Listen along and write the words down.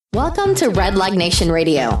Welcome to Red Leg Nation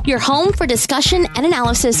Radio, your home for discussion and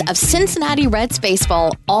analysis of Cincinnati Reds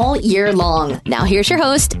baseball all year long. Now here's your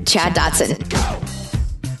host, Chad Dotson.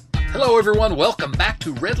 Hello everyone, welcome back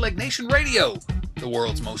to Red Leg Nation Radio, the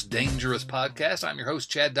world's most dangerous podcast. I'm your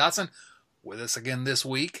host, Chad Dotson. With us again this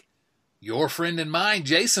week, your friend and mine,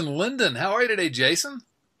 Jason Linden. How are you today, Jason?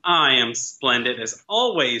 I am splendid as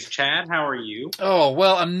always, Chad. How are you? Oh,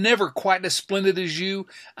 well, I'm never quite as splendid as you.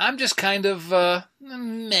 I'm just kind of,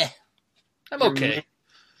 meh. I'm okay.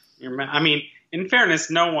 I mean, in fairness,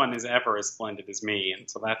 no one is ever as splendid as me, and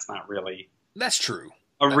so that's not really... That's true.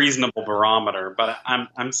 A reasonable barometer, but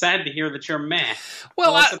I'm sad to hear that you're meh.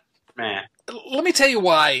 Well, meh. Let me tell you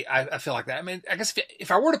why I feel like that. I mean, I guess if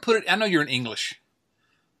I were to put it, I know you're an English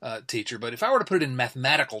teacher, but if I were to put it in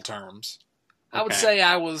mathematical terms, I would say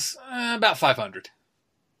I was about 500.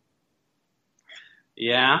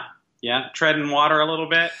 Yeah, treading water a little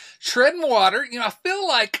bit. Treading water. You know, I feel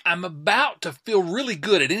like I'm about to feel really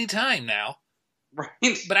good at any time now.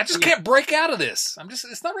 Right. But I just can't break out of this.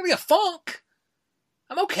 It's not really a funk.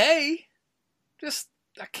 I'm okay.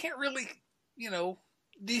 I can't really, do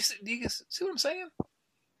you see what I'm saying?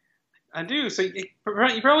 I do. So you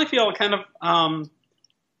probably feel kind of,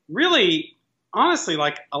 really, honestly,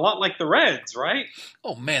 like a lot like the Reds, right?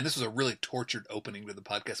 Oh man, this was a really tortured opening to the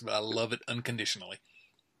podcast, but I love it unconditionally.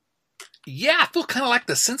 Yeah, I feel kind of like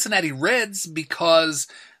the Cincinnati Reds because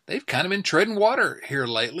they've kind of been treading water here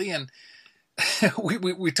lately, and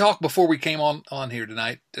we talked before we came on here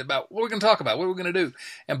tonight about what we're going to talk about, what we're going to do,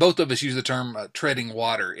 and both of us use the term treading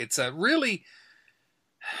water. It's a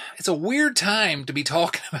weird time to be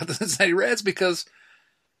talking about the Cincinnati Reds because,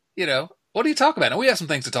 what do you talk about? Now, we have some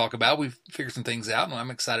things to talk about. We've figured some things out, and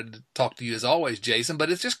I'm excited to talk to you as always, Jason, but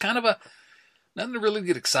it's just kind of nothing to really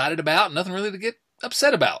get excited about, nothing really to get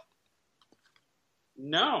upset about.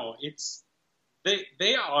 No,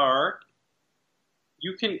 they are.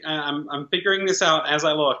 You can. I'm figuring this out as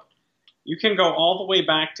I look. You can go all the way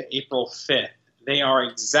back to April 5th. They are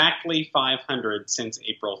exactly 500 since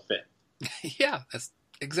April 5th. Yeah, that's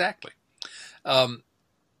exactly.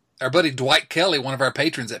 Our buddy Dwight Kelly, one of our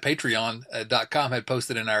patrons at Patreon.com, had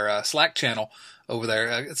posted in our Slack channel over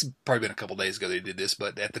there. It's probably been a couple days ago they did this,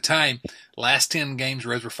 but at the time, last 10 games,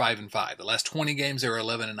 Reds were 5-5. The last 20 games, they were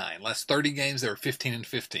 11-9. Last 30 games, they were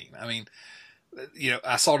 15-15. I mean,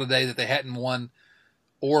 I saw today that they hadn't won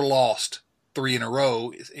or lost 3 in a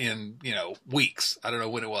row in, weeks. I don't know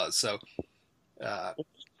when it was. So,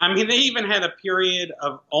 they even had a period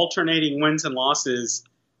of alternating wins and losses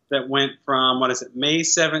that went from, May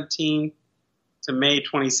 17th to May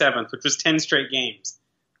 27th, which was 10 straight games.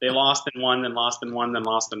 They lost and won, then lost and won, then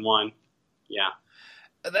lost and won. Yeah.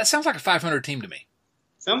 That sounds like a 500 team to me.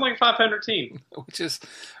 Sounds like a 500 team. Which is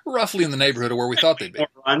roughly in the neighborhood of where we thought they'd be. More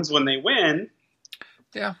runs when they win.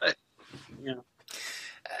 Yeah. But,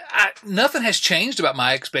 nothing has changed about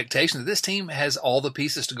my expectations. This team has all the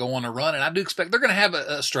pieces to go on a run, and I do expect they're going to have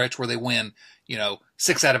a stretch where they win,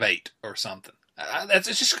 6 out of 8 or something.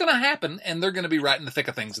 It's just going to happen, and they're going to be right in the thick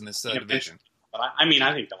of things in this division. But I think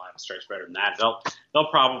they'll have a stretch better than that. They'll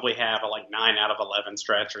probably have a 9 out of 11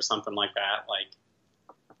 stretch or something like that.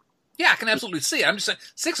 Yeah, I can absolutely see it. I'm just saying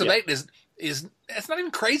 6 of 8 is it's not even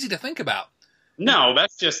crazy to think about. No,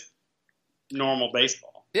 that's just normal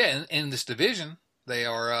baseball. Yeah, in this division, they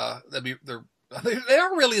are they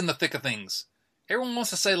are really in the thick of things. Everyone wants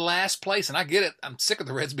to say last place, and I get it. I'm sick of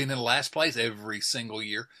the Reds being in last place every single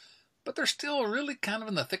year, but they're still really kind of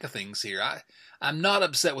in the thick of things here. I'm not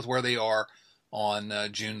upset with where they are on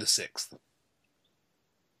June the 6th.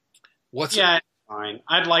 It's fine.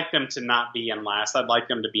 I'd like them to not be in last. I'd like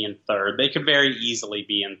them to be in third. They could very easily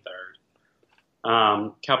be in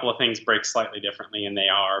third. Couple of things break slightly differently, and they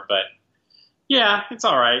are, but yeah, it's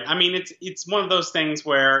all right. I mean, it's one of those things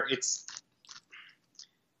where it's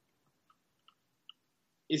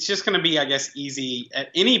just going to be, I guess, easy at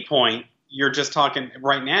any point. You're just talking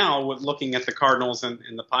right now with looking at the Cardinals and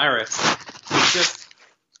the Pirates. It's just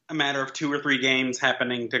a matter of 2 or 3 games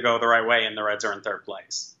happening to go the right way, and the Reds are in third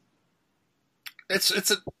place. It's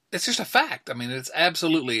just a fact. I mean, it's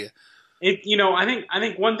absolutely. I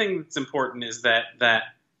think one thing that's important is that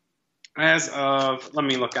as of, let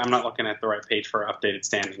me look. I'm not looking at the right page for updated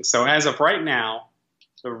standings. So as of right now,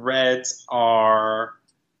 the Reds are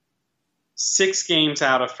 6 games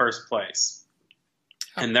out of first place,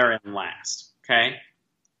 and they're in last. Okay,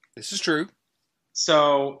 this is true.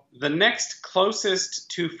 So the next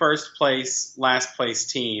closest to first place, last place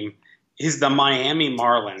team is the Miami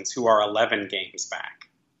Marlins, who are 11 games back.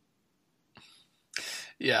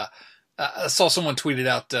 Yeah. I saw someone tweeted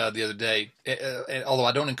out the other day, although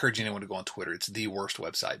I don't encourage anyone to go on Twitter. It's the worst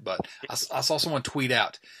website. But I saw someone tweet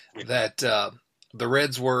out that the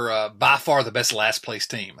Reds were by far the best last place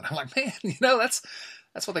team. And I'm like, man,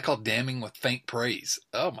 that's what they call damning with faint praise.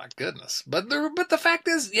 Oh, my goodness. But the fact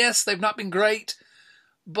is, yes, they've not been great,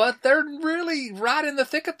 but they're really right in the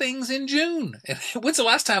thick of things in June. And when's the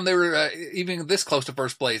last time they were even this close to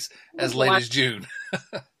first place as late as June?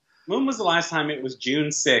 When was the last time it was June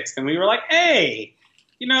 6th and we were like, hey,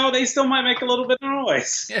 they still might make a little bit of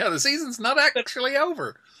noise. Yeah, the season's not actually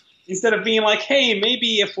over. Instead of being like, hey,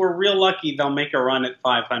 maybe if we're real lucky, they'll make a run at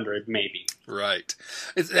 500, maybe. Right.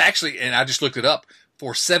 It's actually, and I just looked it up,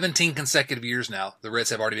 for 17 consecutive years now, the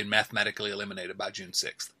Reds have already been mathematically eliminated by June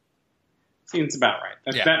 6th. Seems about right.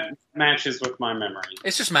 That matches with my memory.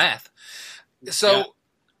 It's just math. So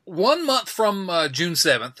 1 month from June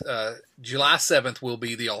 7th, July 7th will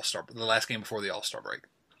be the All-Star, the last game before the All-Star break.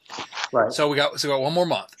 Right. So we got 1 more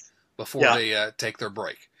month before they take their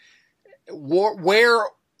break. Where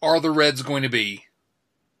are the Reds going to be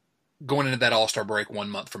going into that All-Star break 1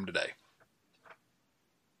 month from today?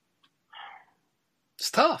 It's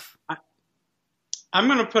tough. I'm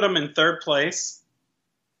going to put them in third place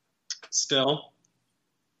still.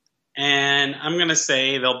 And I'm going to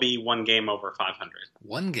say they'll be 1 game over 500.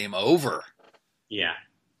 1 game over? Yeah.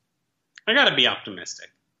 I got to be optimistic.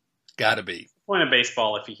 Got to be. Point of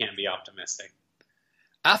baseball if you can't be optimistic.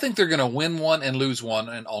 I think they're going to win one and lose one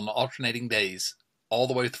on alternating days all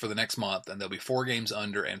the way for the next month, and they'll be 4 games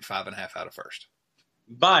under and 5.5 out of first.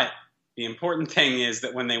 But the important thing is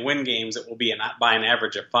that when they win games, it will be by an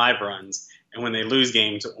average of 5 runs. And when they lose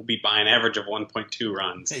games, it will be by an average of 1.2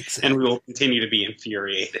 runs. Exactly. And we will continue to be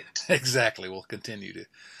infuriated. Exactly. We'll continue to.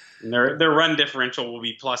 And their run differential will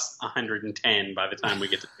be plus 110 by the time we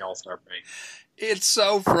get to the All-Star break. It's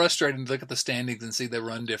so frustrating to look at the standings and see the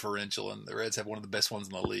run differential, and the Reds have one of the best ones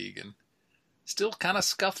in the league, and still kind of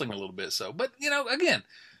scuffling a little bit. So, but again,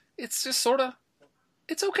 it's just sort of,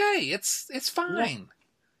 it's okay. It's fine. Yeah.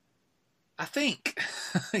 I think,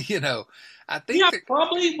 I think. Yeah,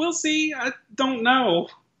 probably. We'll see. I don't know.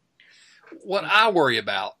 What I worry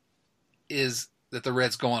about is that the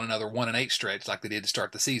Reds go on another 1-8 stretch like they did to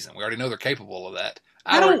start the season. We already know they're capable of that.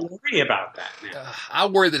 I don't worry about that now. I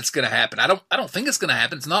worry that it's going to happen. I don't think it's going to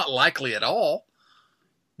happen. It's not likely at all.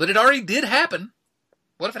 But it already did happen.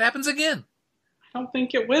 What if it happens again? I don't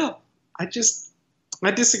think it will. I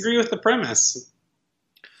disagree with the premise.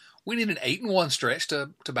 We need an 8-1 stretch to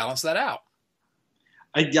balance that out.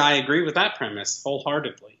 I agree with that premise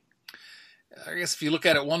wholeheartedly. I guess if you look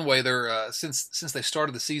at it one way, they're since they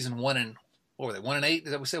started the season 1-8. Is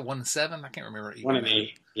that what we said? 1-7? I can't remember. 1-8.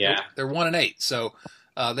 Yeah, they're 1-8. So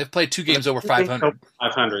they've played 2 games over 500.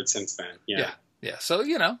 500 since then. Yeah. So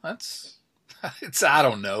that's it's. I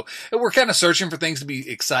don't know. We're kind of searching for things to be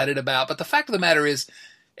excited about, but the fact of the matter is,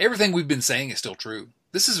 everything we've been saying is still true.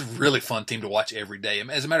 This is a really fun team to watch every day.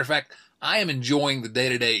 As a matter of fact, I am enjoying the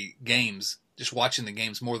day-to-day games, just watching the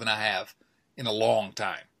games more than I have in a long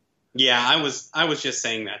time. Yeah, I was just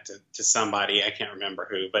saying that to somebody. I can't remember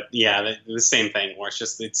who, but yeah, the same thing. Where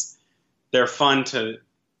they're fun to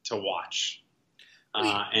watch,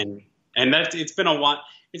 and that it's been a while.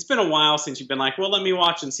 It's been a while since you've been like, well, let me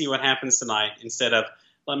watch and see what happens tonight, instead of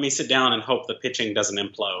let me sit down and hope the pitching doesn't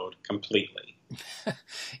implode completely.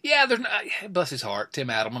 Yeah, there's not, bless his heart, Tim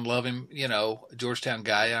Adelman, love him. Georgetown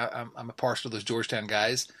guy. I'm a partial to those Georgetown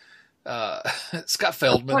guys. Scott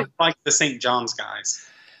Feldman, I like the St. John's guys.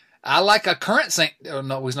 I like a current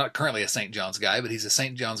no, he's not currently a St. John's guy, but he's a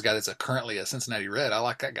St. John's guy that's currently a Cincinnati Red. I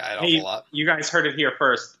like that guy an awful lot. You guys heard it here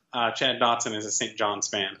first. Chad Dotson is a St. John's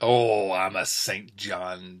fan. Oh, I'm a St.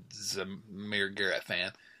 John's Amir Garrett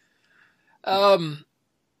fan.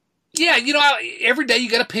 Yeah, every day you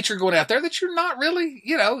got a pitcher going out there that you're not really,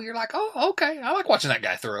 you're like, oh, okay, I like watching that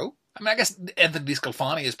guy throw. I mean, I guess Anthony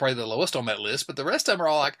DeSclafani is probably the lowest on that list, but the rest of them are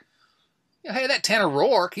all like, hey, that Tanner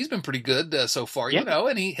Roark, he's been pretty good so far,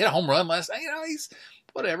 and he hit a home run last night. He's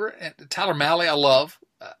whatever. And Tyler Mahle, I love.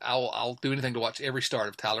 I'll do anything to watch every start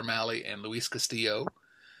of Tyler Mahle and Luis Castillo.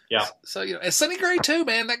 Yeah. So, and Sonny Gray too,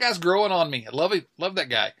 man. That guy's growing on me. I love him. Love that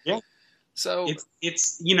guy. Yeah. So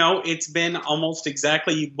it's been almost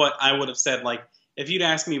exactly what I would have said. Like, if you'd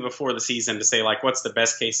asked me before the season to say, like, what's the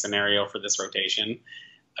best case scenario for this rotation,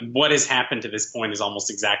 what has happened to this point is almost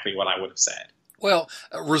exactly what I would have said. Well,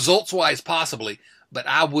 results-wise, possibly, but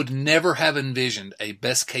I would never have envisioned a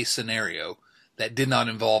best-case scenario that did not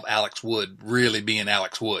involve Alex Wood really being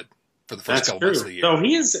Alex Wood for the first couple months of the year. So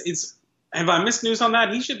he is. Have I missed news on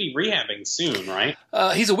that? He should be rehabbing soon, right?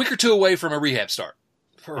 He's a week or two away from a rehab start.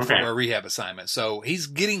 for a rehab assignment. So he's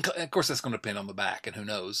getting, of course, that's going to depend on the back, and who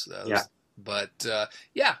knows. But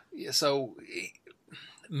so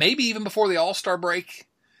maybe even before the All-Star break,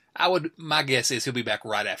 my guess is he'll be back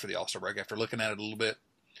right after the All-Star break. After looking at it a little bit,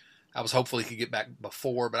 I was hopeful he could get back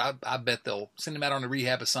before, but I bet they'll send him out on a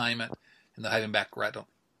rehab assignment and they'll have him back right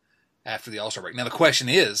after the All-Star break. Now the question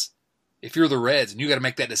is, if you're the Reds and you got to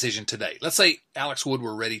make that decision today, let's say Alex Wood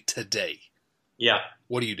were ready today. Yeah.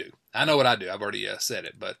 What do you do? I know what I do. I've already said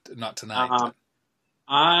it, but not tonight.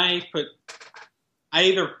 I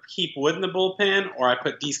either keep Wood in the bullpen or I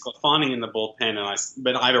put DeSclafani in the bullpen,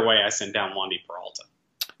 but either way, I send down Wandy Peralta.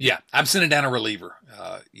 Yeah, I'm sending down a reliever.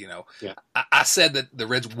 I said that the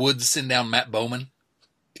Reds would send down Matt Bowman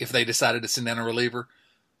if they decided to send down a reliever.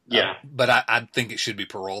 Yeah, but I think it should be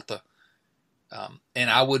Peralta. And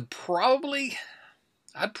I would probably,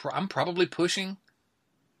 I'm probably pushing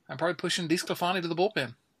DeSclafani to the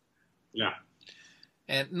bullpen. Yeah.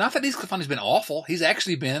 And not that DeSclafani's been awful. He's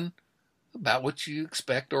actually been about what you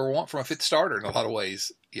expect or want from a fifth starter in a lot of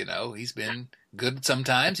ways. He's been good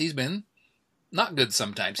sometimes. He's been not good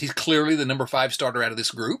sometimes. He's clearly the number 5 starter out of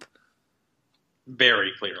this group.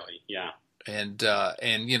 Very clearly, yeah. And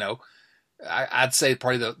I'd say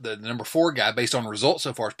probably the number 4 guy based on results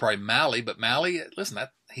so far is probably Malley. But Malley, listen,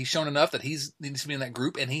 he's shown enough that he needs to be in that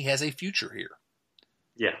group, and he has a future here.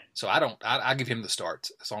 Yeah. So I give him the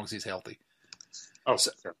starts as long as he's healthy. Oh,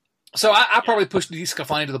 sure. So I probably push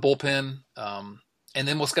DeSclafani to the bullpen, and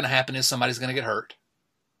then what's going to happen is somebody's going to get hurt,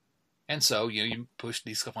 and so you push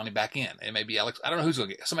DeSclafani back in. It may be Alex. I don't know who's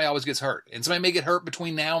going to get. Somebody always gets hurt, and somebody may get hurt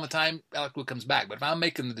between now and the time Alex Wood comes back. But if I'm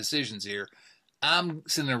making the decisions here, I'm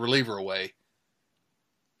sending a reliever away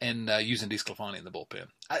and using DeSclafani in the bullpen.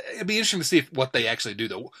 It'd be interesting to see what they actually do,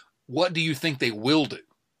 though. What do you think they will do?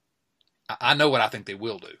 I know what I think they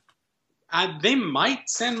will do. They might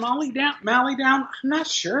send Malley down. I'm not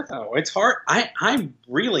sure, though. It's hard. I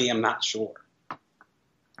really am not sure.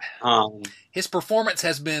 His performance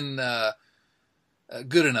has been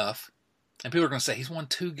good enough, and people are going to say he's won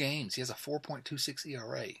 2 games. He has a 4.26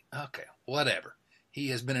 ERA. Okay, whatever. He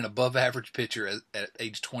has been an above-average pitcher at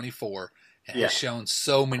age 24 and has shown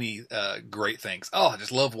so many great things. Oh, I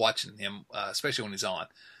just love watching him, especially when he's on.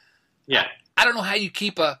 Yeah. I don't know how you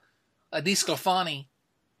keep a DeSclafani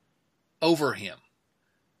over him,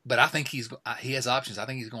 but I think he has options. I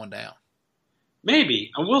think he's going down.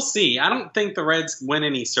 Maybe. We'll see. I don't think the Reds win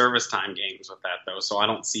any service time games with that, though, so I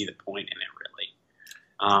don't see the point in it,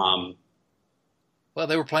 really. Well,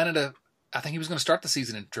 they were planning to – I think he was going to start the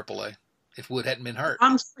season in AAA if Wood hadn't been hurt.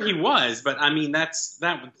 I'm sure he was, but,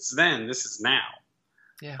 that was then. This is now.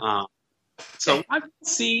 Yeah. So I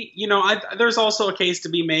see, there's also a case to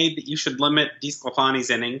be made that you should limit DeSclafani's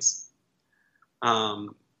innings for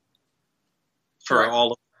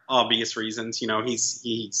all obvious reasons.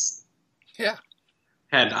 He's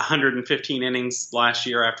had 115 innings last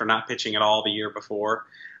year after not pitching at all the year before.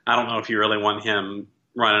 I don't know if you really want him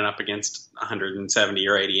running up against 170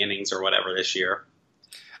 or 80 innings or whatever this year.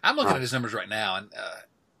 I'm looking at his numbers right now, and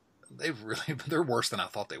they're worse than I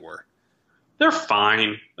thought they were. They're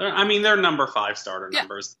fine. They're number 5 starter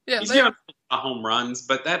numbers. Yeah, he's given up a lot of home runs,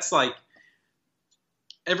 but that's like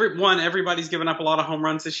everybody's given up a lot of home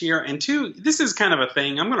runs this year. And 2, this is kind of a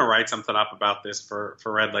thing. I'm going to write something up about this for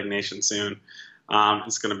Red Leg Nation soon.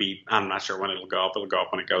 It's going to be, I'm not sure when it'll go up. It'll go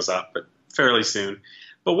up when it goes up, but fairly soon.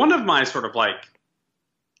 But one of my sort of pet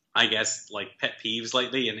peeves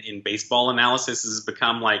lately in baseball analysis has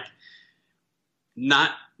become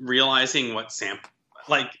not realizing what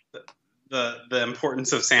the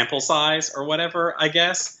importance of sample size or whatever, I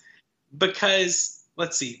guess, because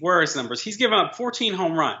let's see, where are his numbers? He's given up 14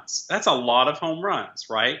 home runs. That's a lot of home runs,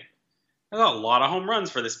 right? That's a lot of home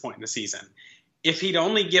runs for this point in the season. If he'd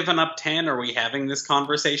only given up 10, are we having this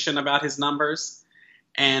conversation about his numbers?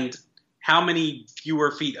 And how many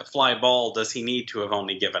fewer feet of fly ball does he need to have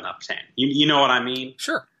only given up 10? You know what I mean?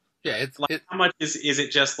 Sure. Yeah. How much is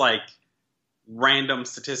it just random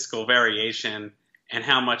statistical variation? And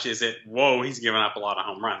how much is it, whoa, he's given up a lot of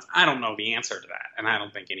home runs? I don't know the answer to that, and I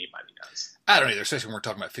don't think anybody does. I don't either, especially when we're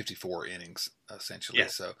talking about 54 innings, essentially. Yeah.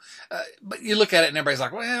 So, but you look at it, and everybody's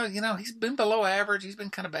like, well, he's been below average. He's been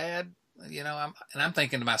kind of bad. I'm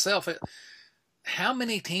thinking to myself, how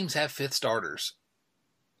many teams have 5th starters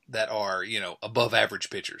that are, above average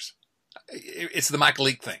pitchers? It's the Mike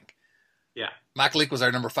Leake thing. Yeah. Mike Leake was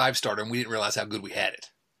our number 5 starter, and we didn't realize how good we had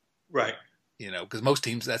it. Right. Because most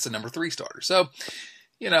teams, that's a number 3 starter. So,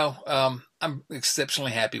 I'm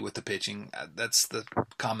exceptionally happy with the pitching. That's the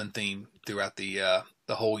common theme throughout the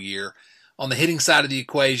whole year. On the hitting side of the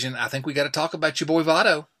equation, I think we got to talk about your boy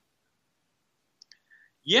Votto.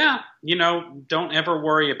 Yeah, don't ever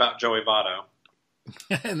worry about Joey Votto.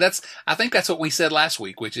 And I think that's what we said last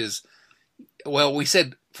week, which is, well, we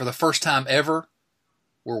said for the first time ever,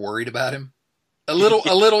 we're worried about him. A little,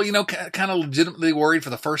 kind of legitimately worried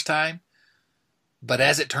for the first time. But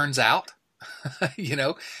as it turns out,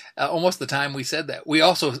 almost the time we said that, we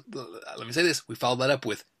also, let me say this, we followed that up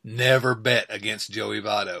with never bet against Joey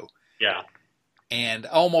Votto. Yeah. And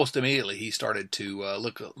almost immediately he started to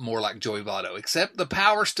look more like Joey Votto, except the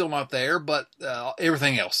power's still not there, but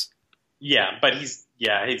everything else. Yeah, but he's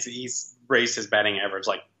raised his batting average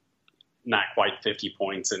like not quite 50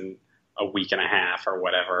 points in a week and a half or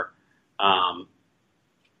whatever.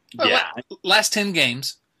 Last 10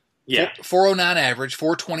 games, yeah, 409 average,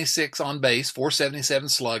 426 on base, 477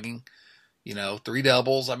 slugging, 3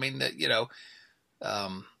 doubles. I mean,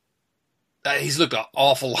 he's looked an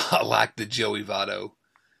awful lot like the Joey Votto.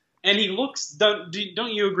 And he looks, don't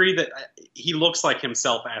you agree that he looks like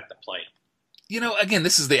himself at the plate? Again,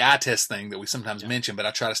 this is the eye test thing that we sometimes mention, but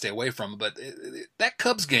I try to stay away from. But that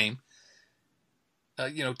Cubs game,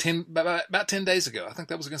 about 10 days ago, I think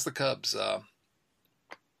that was against the Cubs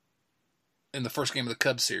in the first game of the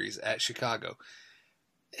Cubs series at Chicago.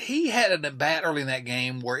 He had a bat early in that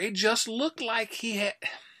game where it just looked like he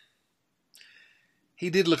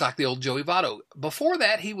did look like the old Joey Votto. Before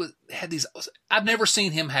that, had these. I've never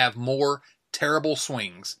seen him have more terrible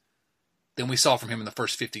swings than we saw from him in the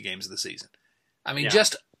first 50 games of the season. I mean,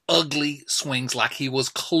 just ugly swings like he was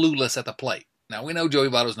clueless at the plate. Now, we know Joey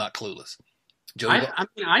Votto's not clueless.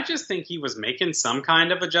 I just think he was making some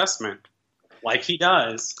kind of adjustment, like he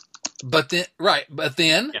does. But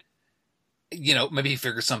then, maybe he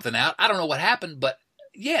figured something out. I don't know what happened, but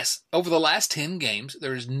yes, over the last 10 games,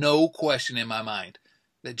 there is no question in my mind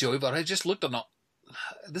that Joey Votto has just looked on.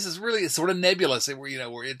 This is really sort of nebulous,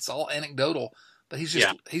 where it's all anecdotal, but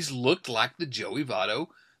he's looked like the Joey Votto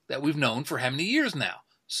that we've known for how many years now.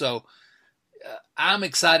 So I'm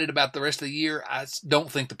excited about the rest of the year. I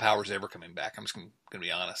don't think the power's ever coming back. I'm just going to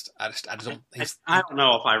be honest. I just don't. I don't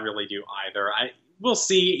know if I really do either. We'll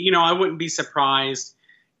see. I wouldn't be surprised.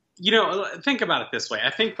 Think about it this way.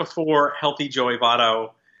 I think before healthy Joey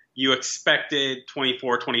Votto, you expected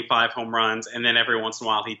 24, 25 home runs, and then every once in a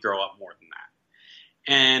while he'd throw up more than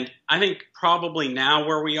that. And I think probably now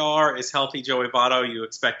where we are is healthy Joey Votto, you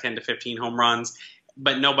expect 10 to 15 home runs,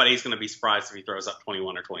 but nobody's going to be surprised if he throws up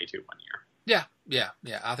 21 or 22 one year. Yeah.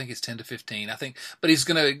 I think it's 10 to 15. But he's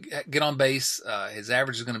going to get on base. His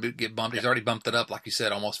average is going to get bumped. He's already bumped it up, like you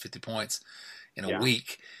said, almost 50 points in a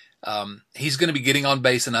week. He's going to be getting on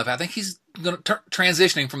base enough. I think he's going to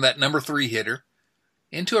transitioning from that number 3 hitter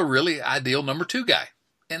into a really ideal number 2 guy,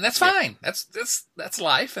 and that's fine. That's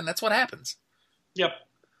life, and that's what happens. Yep.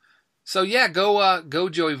 So go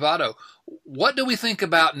Joey Votto. What do we think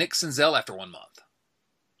about Nick Senzel after 1 month?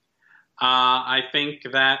 I think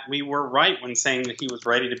that we were right when saying that he was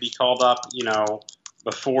ready to be called up,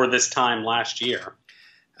 before this time last year.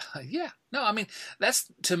 Yeah. No, I mean,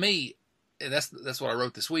 that's, to me, that's what I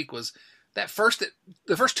wrote this week, was the first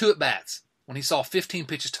 2 at-bats, when he saw 15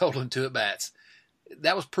 pitches total in 2 at-bats,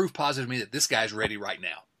 that was proof positive to me that this guy's ready right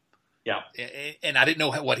now. Yeah. And I didn't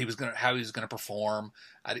know how he was going to perform.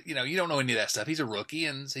 You don't know any of that stuff. He's a rookie,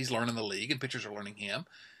 and he's learning the league, and pitchers are learning him.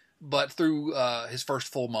 But through his first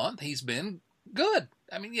full month, he's been good.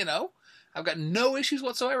 I mean, I've got no issues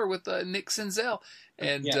whatsoever with Nick Senzel.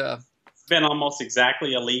 And it's been almost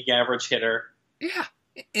exactly a league average hitter. Yeah.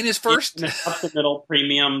 In his first... up the middle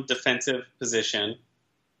premium defensive position.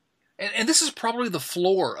 And this is probably the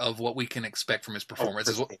floor of what we can expect from his performance,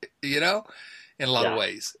 in a lot of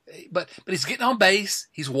ways. But he's getting on base.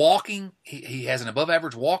 He's walking. He has an above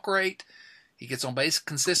average walk rate. He gets on base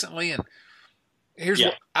consistently. And here's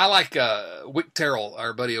what I like. Wick Terrell,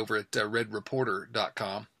 our buddy over at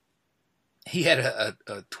redreporter.com, he had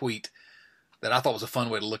a tweet that I thought was a fun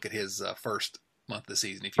way to look at his first month of the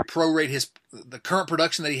season. If you prorate the current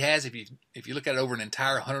production that he has, if you look at it over an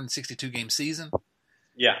entire 162 game season,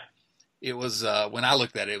 it was when I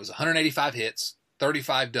looked at it, it was 185 hits,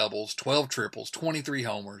 35 doubles, 12 triples, 23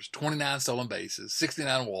 homers, 29 stolen bases,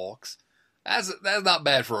 69 walks. That's not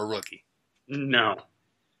bad for a rookie. No.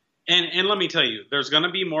 And let me tell you, there's going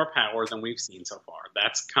to be more power than we've seen so far.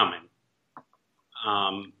 That's coming.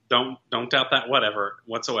 Don't doubt that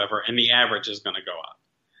whatsoever. And the average is going to go up.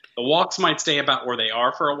 The walks might stay about where they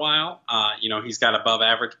are for a while. He's got above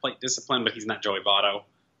average plate discipline, but he's not Joey Votto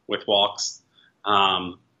with walks.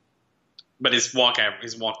 But his walk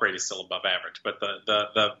rate is still above average. But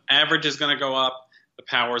the average is going to go up. The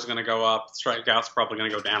power is going to go up. Strikeouts probably going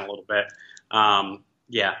to go down a little bit.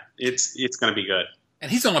 It's going to be good. And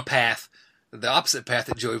he's on a path the opposite path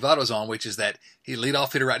that Joey Votto's on, which is that he's a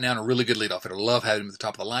leadoff hitter right now and a really good leadoff hitter. Love having him at the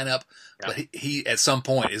top of the lineup, but he at some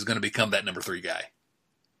point is going to become that number 3 guy.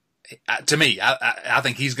 To me, I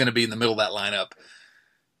think he's going to be in the middle of that lineup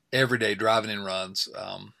every day, driving in runs.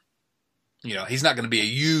 He's not going to be a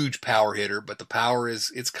huge power hitter, but the power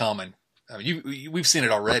it's coming. I mean, we've seen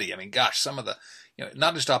it already. I mean, gosh, some of the,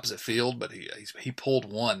 not just opposite field, but he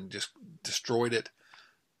pulled one, just destroyed it.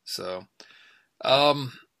 So,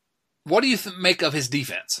 what do you make of his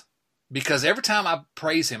defense? Because every time I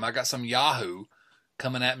praise him, I got some Yahoo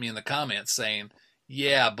coming at me in the comments saying,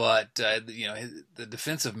 yeah, but, the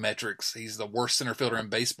defensive metrics, he's the worst center fielder in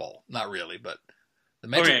baseball. Not really, but the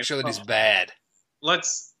metrics show that he's bad.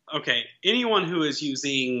 Anyone who is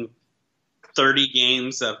using 30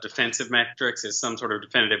 games of defensive metrics as some sort of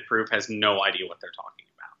definitive proof has no idea what they're talking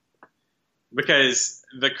about. Because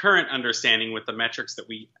the current understanding with the metrics that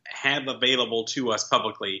we have available to us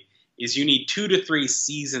publicly is you need 2 to 3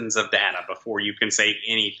 seasons of data before you can say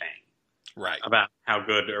anything about how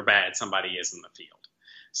good or bad somebody is in the field.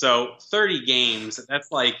 So 30 games,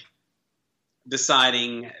 that's like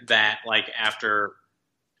deciding that after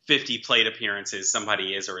 50 plate appearances,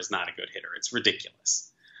 somebody is or is not a good hitter. It's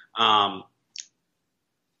ridiculous.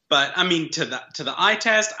 But I mean, to the eye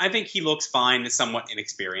test, I think he looks fine. Is somewhat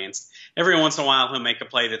inexperienced. Every once in a while, he'll make a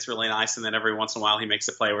play that's really nice, and then every once in a while, he makes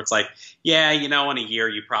a play where it's like, yeah, in a year,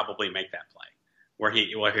 you probably make that play where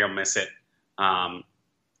he'll miss it.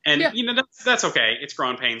 That's okay. It's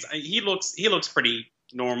growing pains. He looks pretty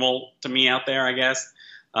normal to me out there, I guess,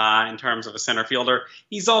 in terms of a center fielder.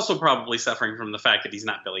 He's also probably suffering from the fact that he's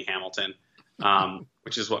not Billy Hamilton.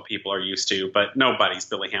 Which is what people are used to, but nobody's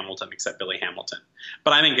Billy Hamilton except Billy Hamilton.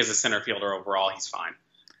 But I think as a center fielder overall, he's fine.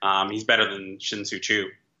 He's better than Shin-Soo Choo.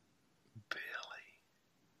 Billy.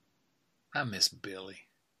 I miss Billy.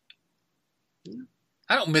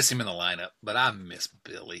 I don't miss him in the lineup, but I miss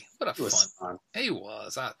Billy. What a fun. He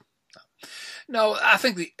was. I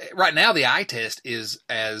think right now the eye test is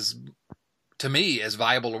to me, as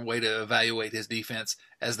viable a way to evaluate his defense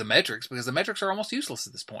as the metrics, because the metrics are almost useless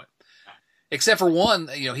at this point. Except for one,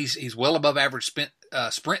 he's well above average sprint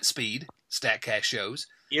speed, StatCast shows.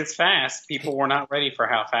 He is fast. People were not ready for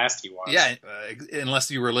how fast he was. Yeah,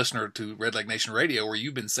 unless you were a listener to Red Leg Nation Radio, where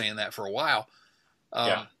you've been saying that for a while.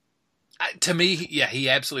 To me, he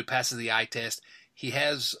absolutely passes the eye test. He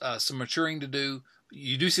has some maturing to do.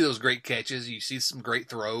 You do see those great catches. You see some great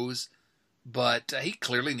throws. But he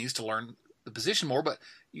clearly needs to learn the position more. But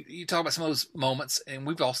you talk about some of those moments, and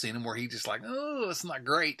we've all seen him where he just it's not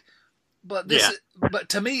great. But but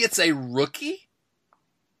to me, it's a rookie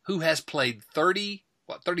who has played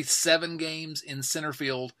 37 games in center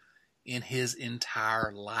field in his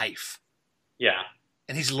entire life. Yeah.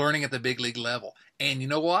 And he's learning at the big league level. And you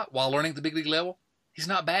know what? While learning at the big league level, he's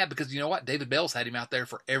not bad because you know what? David Bell's had him out there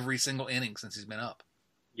for every single inning since he's been up.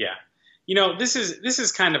 Yeah. This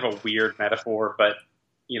is kind of a weird metaphor, but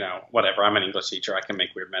whatever. I'm an English teacher. I can make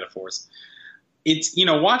weird metaphors. It's,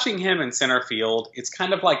 watching him in center field, it's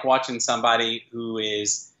kind of like watching somebody who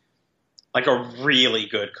is like a really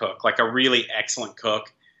good cook, like a really excellent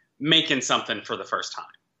cook, making something for the first time.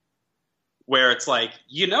 Where it's like,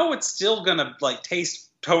 it's still going to taste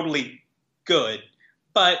totally good,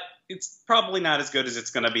 but it's probably not as good as it's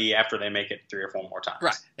going to be after they make it 3 or 4 more times.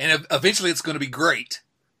 Right. And eventually it's going to be great.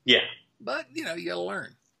 Yeah. But, you got to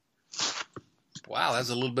learn. Wow, that's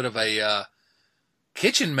a little bit of a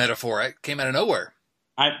kitchen metaphor. It came out of nowhere.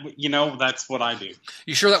 That's what I do.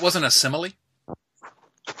 You sure that wasn't a simile?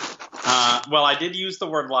 Well, I did use the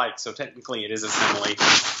word like, so technically it is a simile.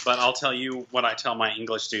 But I'll tell you what I tell my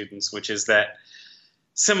English students, which is that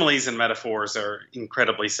similes and metaphors are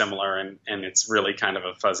incredibly similar, and it's really kind of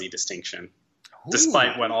a fuzzy distinction,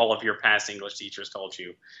 despite what all of your past English teachers told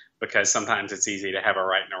you, because sometimes it's easy to have a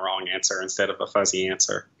right and a wrong answer instead of a fuzzy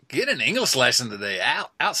answer. Get an English lesson today.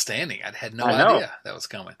 Outstanding. I had no idea that was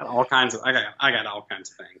coming. I got all kinds of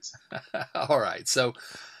things. All right. So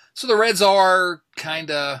the Reds are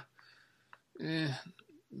kind of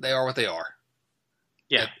they are what they are.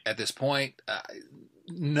 Yeah. At this point,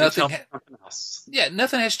 nothing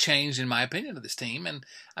has changed in my opinion of this team, and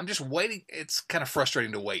I'm just waiting. It's kind of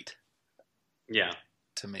frustrating to wait. Yeah.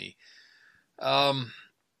 To me. What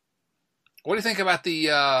do you think about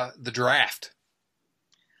the draft?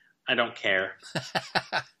 I don't care.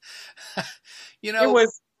 It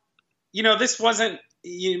was, this wasn't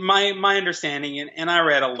my understanding, and I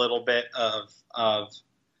read a little bit of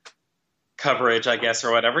coverage, I guess,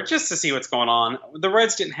 or whatever, just to see what's going on. The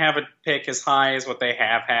Reds didn't have a pick as high as what they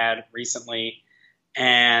have had recently,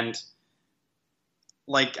 and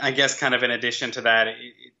I guess kind of in addition to that,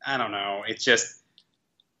 I don't know. It's just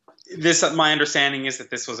My understanding is that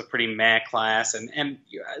this was a pretty meh class, and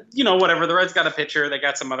whatever. The Reds got a pitcher. They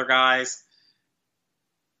got some other guys.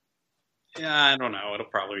 Yeah, I don't know. It'll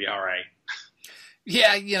probably be all right.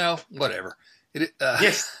 Yeah, whatever.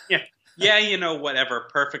 Yes, yeah. Whatever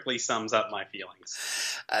perfectly sums up my feelings.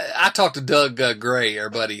 I talked to Doug Gray, our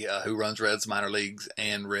buddy who runs Reds Minor Leagues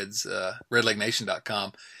and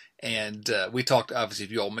RedLegNation.com, and we talked. Obviously,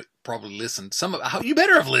 if you all probably listened, you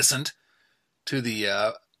better have listened to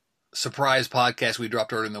the surprise podcast we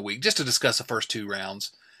dropped earlier in the week just to discuss the first 2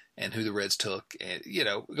 rounds and who the Reds took. And,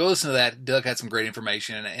 go listen to that. Doug had some great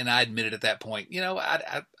information, and I admitted at that point,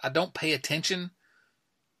 I don't pay attention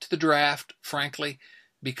to the draft, frankly,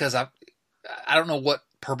 because I don't know what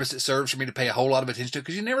purpose it serves for me to pay a whole lot of attention to,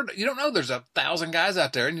 because you don't know. There's 1,000 guys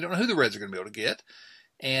out there, and you don't know who the Reds are going to be able to get.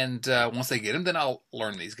 And once they get them, then I'll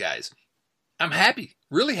learn these guys. I'm happy,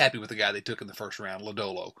 really happy with the guy they took in the first round,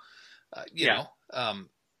 Lodolo.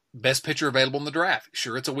 Best pitcher available in the draft.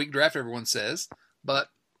 Sure, it's a weak draft, everyone says, but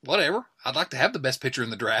whatever. I'd like to have the best pitcher in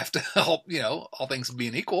the draft, all things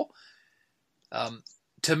being equal.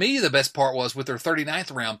 To me, the best part was with their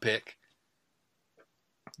 39th round pick,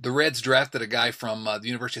 the Reds drafted a guy from the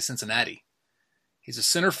University of Cincinnati. He's a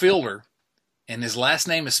center fielder, and his last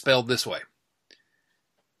name is spelled this way.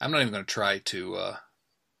 I'm not even going to try to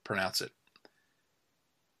pronounce it.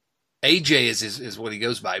 AJ is what he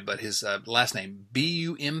goes by, but his last name,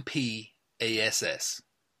 Bumpass.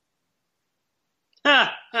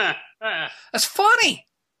 That's funny.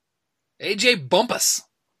 AJ Bumpus.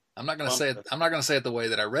 I'm not going to say it. I'm not going to say it the way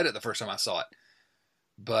that I read it the first time I saw it.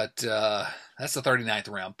 But that's the 39th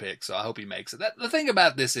round pick, so I hope he makes it. The thing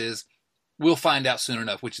about this is, we'll find out soon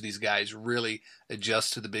enough which of these guys really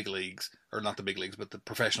adjust to the big leagues, or not the big leagues, but the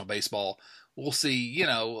professional baseball. We'll see.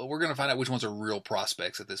 We're going to find out which ones are real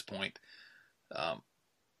prospects at this point.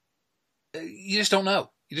 You just don't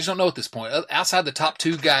know. You just don't know at this point. Outside the top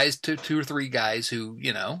 2 guys, two or 3 guys who,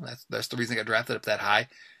 that's the reason they got drafted up that high.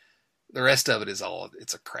 The rest of it is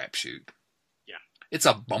it's a crapshoot. Yeah. It's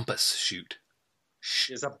a bumpus shoot.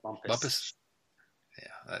 It's a bumpus. Bumpus?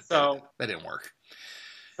 Yeah. That didn't work.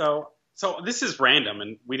 So this is random,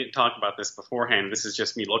 and we didn't talk about this beforehand. This is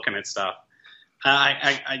just me looking at stuff.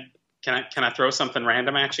 Can I throw something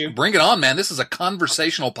random at you? Bring it on, man. This is a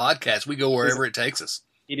conversational podcast. We go wherever it takes us.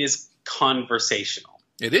 It is conversational.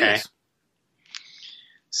 It is.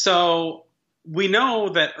 So we know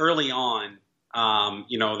that early on,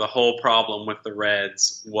 the whole problem with the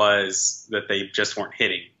Reds was that they just weren't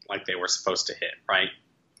hitting like they were supposed to hit, right?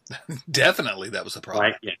 Definitely, that was the problem.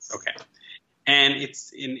 Right? Yes. Okay. And it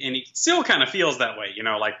still kind of feels that way,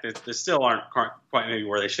 like they still aren't quite maybe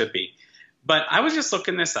where they should be. But I was just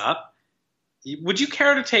looking this up. Would you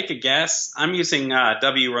care to take a guess? I'm using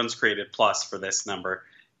W Runs Created Plus for this number.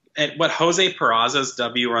 At what Jose Peraza's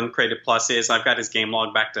W Run Created Plus is, I've got his game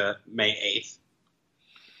log back to May 8th.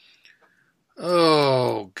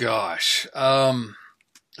 Oh, gosh.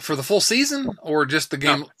 For the full season or just the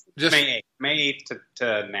game? No, just May 8th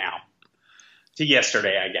to now. To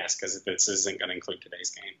yesterday, I guess, because this isn't going to include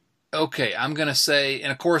today's game. Okay, I'm going to say,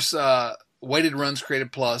 and of course, Weighted Runs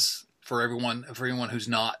Created Plus, for everyone who's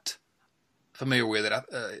not familiar with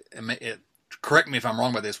it, correct me if I'm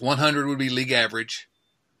wrong by this, 100 would be league average.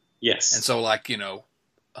 Yes. And so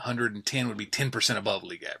 110 would be 10% above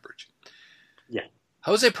league average. Yeah.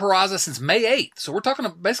 Jose Peraza since May 8th. So we're talking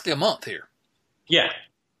basically a month here. Yeah.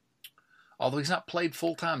 Although he's not played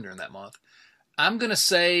full time during that month. I'm going to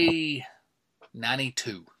say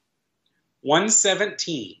 92.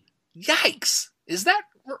 117. Yikes. Is that...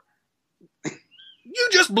 You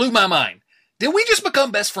just blew my mind. Did we just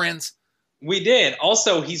become best friends? We did.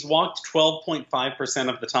 Also, he's walked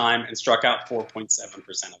 12.5% of the time and struck out 4.7% of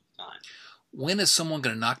the time. When is someone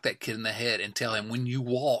going to knock that kid in the head and tell him when you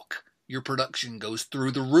walk, your production goes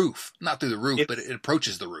through the roof? Not through the roof, but it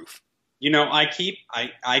approaches the roof. I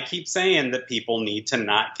keep saying that people need to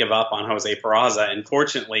not give up on Jose Peraza. And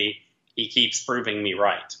fortunately, he keeps proving me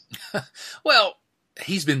right. Well,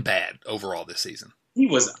 he's been bad overall this season. He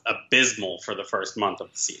was abysmal for the first month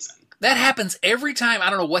of the season. That happens every time. I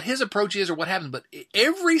don't know what his approach is or what happens, but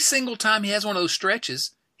every single time he has one of those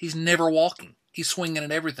stretches, he's never walking. He's swinging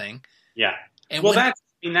at everything. Yeah. And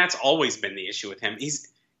that's always been the issue with him. He's,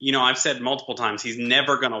 I've said multiple times, he's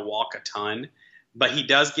never going to walk a ton, but he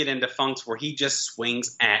does get into funks where he just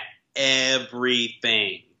swings at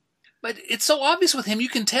everything. But it's so obvious with him. You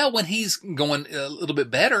can tell when he's going a little bit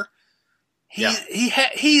better. He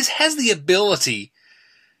has the ability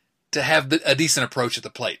to have a decent approach at the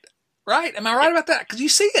plate. Right? Am I right about that? Because you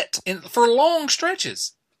see it for long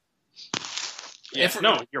stretches. Yeah,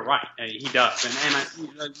 no, you're right. He does. And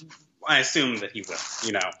I assume that he will,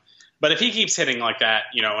 But if he keeps hitting like that,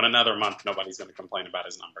 in another month, nobody's going to complain about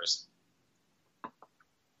his numbers.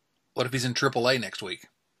 What if he's in AAA next week?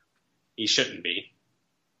 He shouldn't be.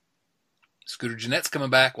 Scooter Gennett's coming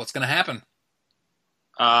back. What's going to happen?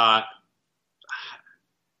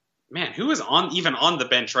 Man, who is even on the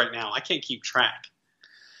bench right now? I can't keep track.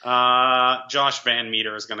 Josh Van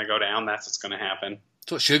Meter is going to go down. That's what's going to happen.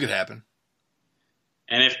 That's what should happen.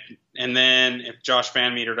 And then if Josh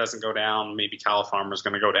Van Meter doesn't go down, maybe Kyle Farmer's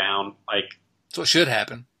going to go down. That's what should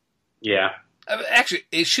happen. Yeah. Actually,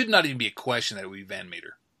 it should not even be a question that it would be Van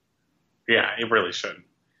Meter. Yeah, it really shouldn't.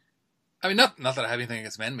 I mean, not that I have anything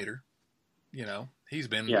against Van Meter. He's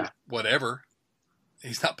been whatever.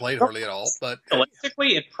 He's not played hardly at all. But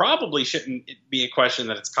realistically, it probably shouldn't be a question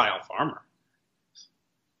that it's Kyle Farmer.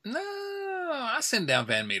 No, I send down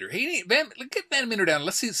Van Meter. Get Van Meter down.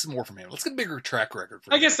 Let's see some more from him. Let's get a bigger track record.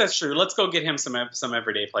 I guess that's true. Let's go get him some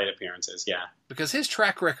everyday plate appearances. Yeah, because his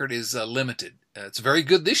track record is limited. It's very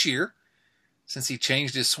good this year since he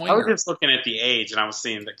changed his swinger. I was just looking at the age, and I was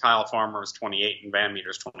seeing that Kyle Farmer is 28 and Van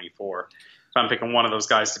Meter's 24. If I'm picking one of those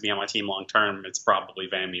guys to be on my team long term, it's probably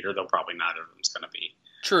Van Meter. Though probably neither of them's going to be.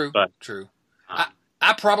 True, but true.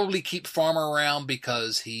 I probably keep Farmer around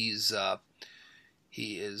because he is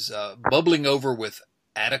bubbling over with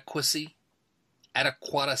adequacy.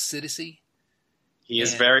 He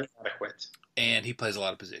is very adequate, and he plays a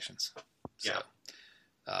lot of positions. So,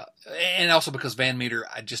 yeah, and also because Van Meter,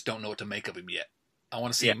 I just don't know what to make of him yet. I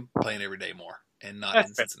want to see him playing every day more, and not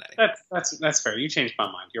in Cincinnati. That's fair. You changed my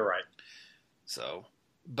mind. You're right. So,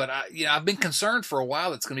 but I've been concerned for a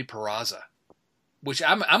while. It's going to be Peraza, which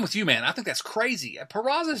I'm with you, man. I think that's crazy.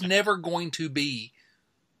 Peraza's never going to be,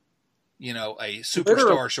 a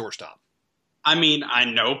superstar shortstop. I mean, I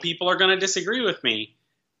know people are going to disagree with me,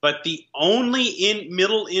 but the only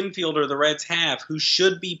middle infielder the Reds have who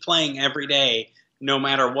should be playing every day, no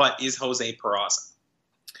matter what, is Jose Peraza.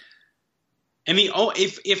 And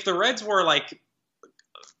if the Reds were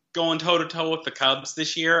going toe to toe with the Cubs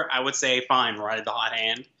this year, I would say fine, ride the hot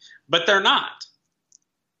hand, but they're not.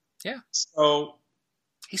 Yeah. So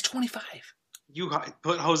he's 25. You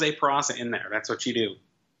put Jose Peraza in there. That's what you do.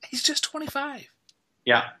 He's just 25.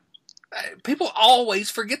 Yeah. People always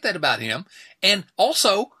forget that about him. And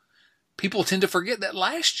also, people tend to forget that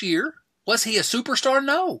last year, was he a superstar?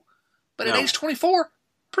 No. But at age 24,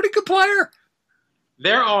 pretty good player.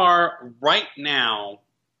 There are, right now,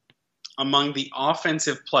 among the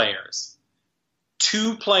offensive players,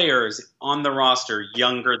 2 players on the roster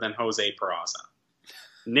younger than Jose Peraza.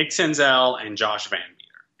 Nick Senzel and Josh Van Meter.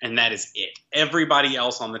 And that is it. Everybody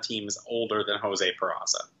else on the team is older than Jose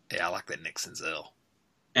Peraza. Yeah, I like that Nick Senzel.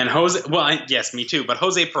 And yes, me too. But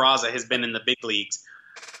Jose Peraza has been in the big leagues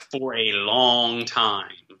for a long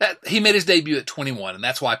time. He made his debut at 21, and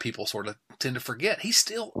that's why people sort of tend to forget. He's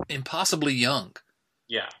still impossibly young.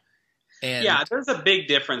 Yeah. And there's a big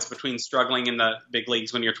difference between struggling in the big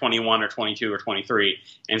leagues when you're 21 or 22 or 23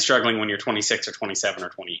 and struggling when you're 26 or 27 or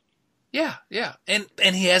 28. Yeah.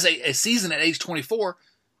 And he has a season at age 24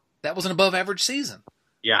 that was an above-average season.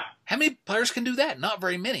 Yeah. How many players can do that? Not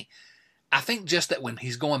very many. I think just that when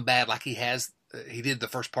he's going bad like he did the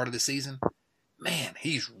first part of the season, man,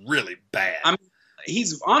 he's really bad.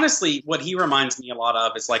 He's honestly, what he reminds me a lot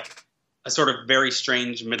of is like a sort of very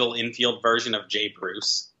strange middle infield version of Jay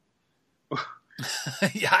Bruce.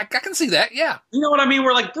 Yeah, I can see that, yeah. You know what I mean?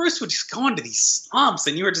 Where Bruce would just go into these slumps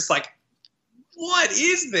and you were just like, what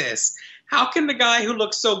is this? How can the guy who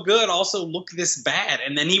looks so good also look this bad?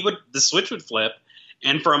 And then the switch would flip,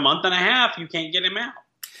 and for a month and a half, you can't get him out.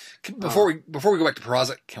 Before we go back to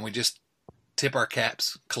Peraza, can we just tip our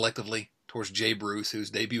caps collectively towards Jay Bruce, whose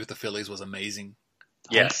debut with the Phillies was amazing?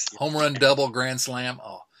 Yes. Home run, double, grand slam.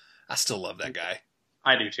 Oh, I still love that guy.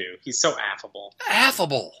 I do too. He's so affable.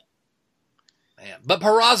 Man. But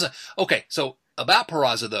Peraza, okay, so about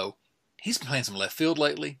Peraza, though, he's been playing some left field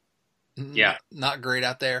lately. Yeah. Not great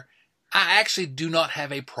out there. I actually do not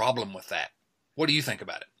have a problem with that. What do you think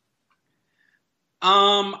about it?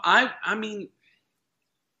 I mean,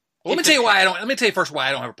 well, let me tell you first why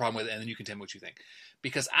I don't have a problem with it, and then you can tell me what you think.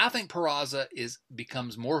 Because I think Peraza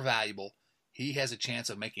becomes more valuable. He has a chance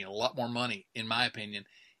of making a lot more money, in my opinion,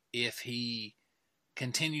 if he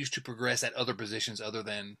continues to progress at other positions other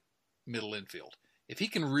than middle infield. If he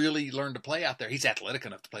can really learn to play out there, he's athletic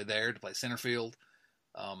enough to play there, to play center field.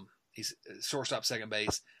 He's shortstop, second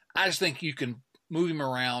base. I just think you can move him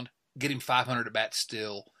around, get him 500 at bats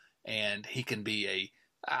still, and he can be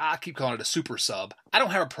I keep calling it a super sub. I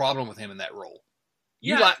don't have a problem with him in that role.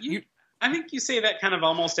 I think you say that kind of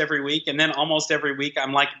almost every week, and then almost every week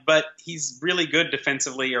I'm like, but he's really good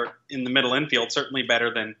defensively or in the middle infield, certainly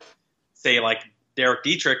better than, say, like Derek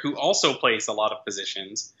Dietrich, who also plays a lot of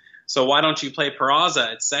positions. So why don't you play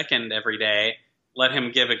Peraza at second every day, let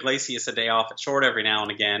him give Iglesias a day off at short every now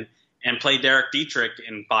and again, and play Derek Dietrich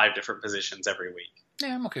in 5 different positions every week?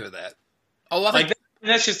 Yeah, I'm okay with that. Oh, I think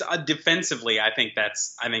that's just defensively. I think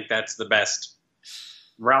that's the best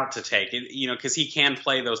route to take. Because he can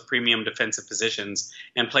play those premium defensive positions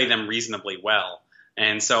and play them reasonably well.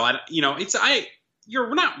 And so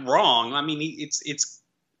you're not wrong. I mean,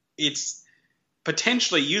 it's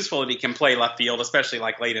potentially useful that he can play left field, especially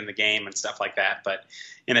like late in the game and stuff like that. But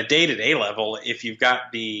in a day-to-day level, if you've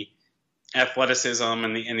got the athleticism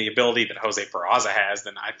and the ability that Jose Peraza has,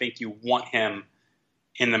 then I think you want him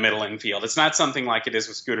in the middle infield. It's not something like it is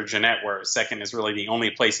with Scooter Gennett, where second is really the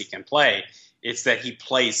only place he can play. It's that he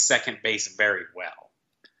plays second base very well.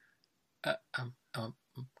 I'm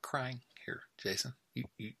crying here, Jason. You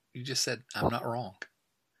just said I'm not wrong.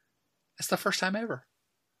 It's the first time ever.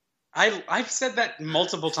 I've said that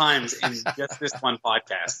multiple times in just this one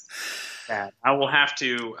podcast. And I will have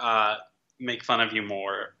to make fun of you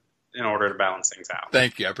more in order to balance things out.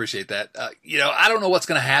 Thank you. I appreciate that. I don't know what's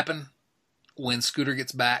going to happen when Scooter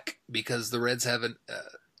gets back, because the Reds haven't,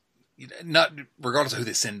 not regardless of who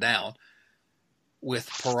they send down, with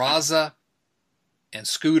Peraza and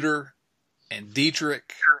Scooter and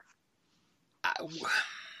Dietrich. I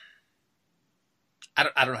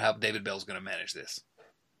don't know how David Bell's going to manage this.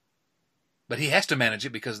 But he has to manage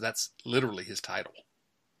it because that's literally his title.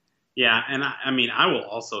 Yeah, and I will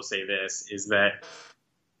also say this, is that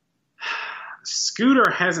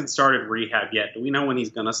Scooter hasn't started rehab yet. Do we know when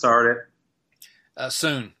he's going to start it?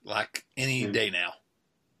 Soon, like any day now.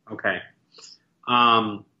 Okay.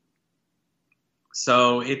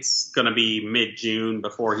 So it's going to be mid-June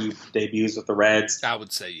before he debuts with the Reds. I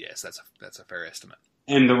would say yes. That's a fair estimate.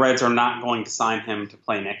 And the Reds are not going to sign him to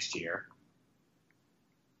play next year.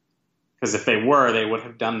 Because if they were, they would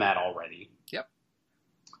have done that already. Yep.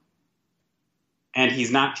 And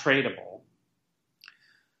he's not tradable.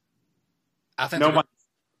 I think nobody's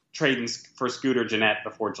trading for Scooter Gennett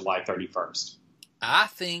before July 31st. I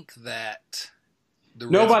think that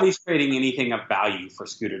nobody's trading anything of value for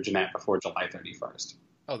Scooter Gennett before July 31st.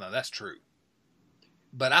 Oh, no, that's true.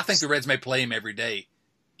 But I think the Reds may play him every day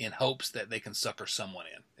in hopes that they can sucker someone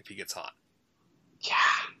in if he gets hot. Yeah.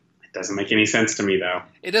 Doesn't make any sense to me, though.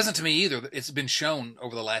 It doesn't to me either. It's been shown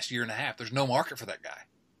over the last year and a half. There's no market for that guy.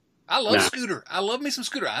 I love Scooter. I love me some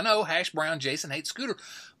Scooter. I know Hash Brown, Jason hates Scooter,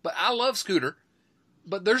 but I love Scooter.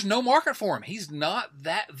 But there's no market for him. He's not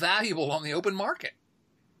that valuable on the open market.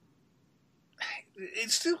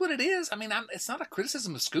 It's just what it is. I mean, it's not a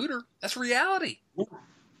criticism of Scooter. That's reality. Yeah.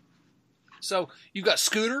 So you got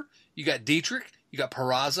Scooter, you got Dietrich, you got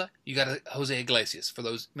Peraza, you got Jose Iglesias for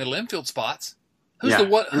those middle infield spots.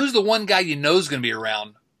 Who's the one guy you know is going to be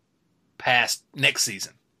around past next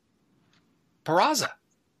season? Peraza.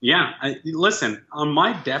 Yeah. Listen, on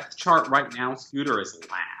my depth chart right now, Scooter is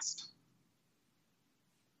last.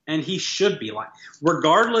 And he should be last.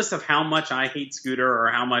 Regardless of how much I hate Scooter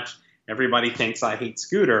or how much everybody thinks I hate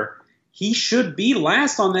Scooter, he should be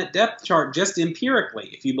last on that depth chart just empirically.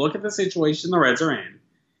 If you look at the situation the Reds are in,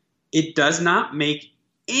 it does not make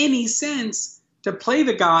any sense to play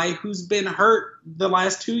the guy who's been hurt the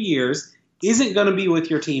last 2 years, isn't going to be with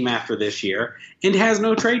your team after this year, and has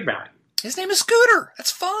no trade value. His name is Scooter. That's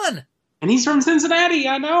fun. And he's from Cincinnati,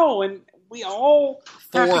 I know, and we all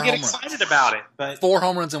have to get excited about it. But 4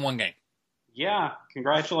 home runs in 1 game. Yeah,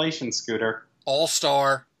 congratulations, Scooter.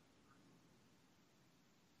 All-star.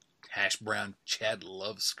 Hash Brown, Chad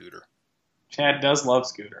loves Scooter. Chad does love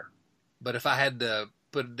Scooter. But if I had to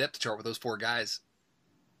put a depth chart with those 4 guys,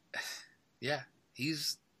 yeah, he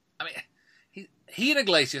and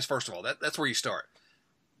Iglesias, first of all, that's where you start.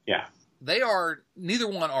 Yeah. Neither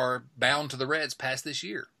one are bound to the Reds past this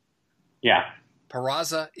year. Yeah.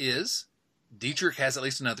 Peraza is. Dietrich has at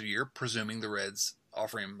least another year, presuming the Reds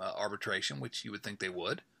offer him arbitration, which you would think they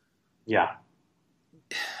would. Yeah.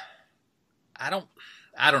 I don't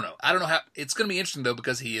know. I don't know how. It's going to be interesting, though,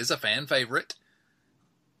 because he is a fan favorite.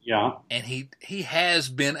 Yeah. And he has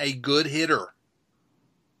been a good hitter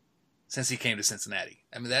since he came to Cincinnati.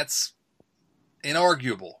 I mean, that's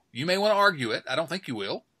inarguable. You may want to argue it. I don't think you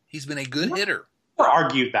will. He's been a good hitter. Never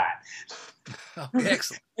argued that. Okay,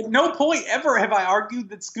 excellent. At no point ever have I argued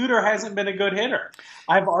that Scooter hasn't been a good hitter.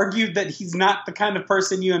 I've argued that he's not the kind of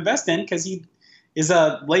person you invest in because he is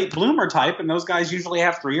a late bloomer type, and those guys usually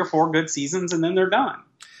have 3 or 4 good seasons, and then they're done.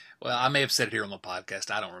 Well, I may have said it here on the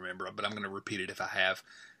podcast. I don't remember, but I'm going to repeat it if I have.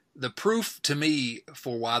 The proof to me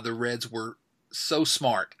for why the Reds were so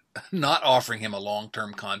smart not offering him a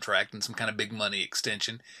long-term contract and some kind of big money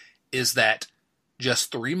extension is that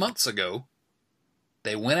just 3 months ago,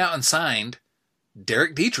 they went out and signed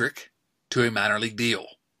Derek Dietrich to a minor league deal.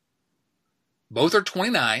 Both are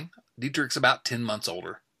 29. Dietrich's about 10 months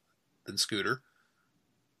older than Scooter.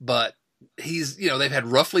 But they've had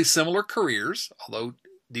roughly similar careers, although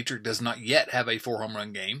Dietrich does not yet have a 4 home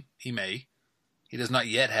run game. He may. He does not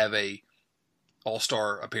yet have a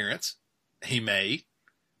all-star appearance. He may.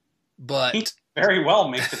 But he very well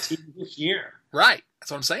make the team this year. Right.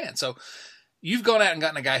 That's what I'm saying. So you've gone out and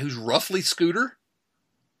gotten a guy who's roughly Scooter,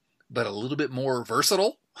 but a little bit more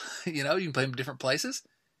versatile. You can play him in different places.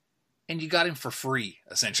 And you got him for free,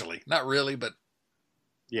 essentially. Not really, but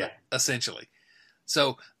yeah, essentially.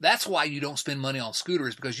 So that's why you don't spend money on Scooter,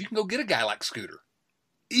 is because you can go get a guy like Scooter.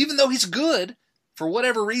 Even though he's good, for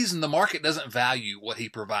whatever reason, the market doesn't value what he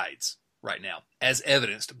provides right now, as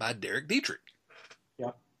evidenced by Derek Dietrich.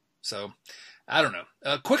 Yeah. So, I don't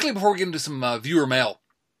know. Quickly, before we get into some viewer mail,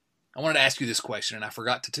 I wanted to ask you this question, and I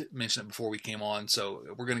forgot to mention it before we came on, so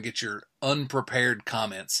we're going to get your unprepared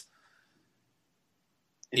comments.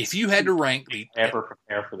 If you had to rank the... Ever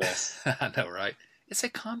prepare for this. I know, right? It's a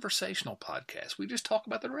conversational podcast. We just talk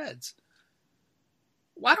about the Reds.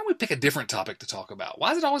 Why don't we pick a different topic to talk about? Why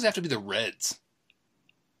does it always have to be the Reds?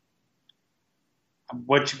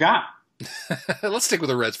 What you got? Let's stick with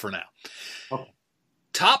the Reds for now. Okay.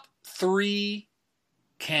 Top 3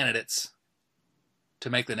 candidates to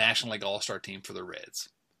make the National League All-Star team for the Reds.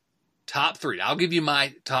 Top 3. I'll give you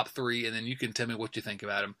my top 3, and then you can tell me what you think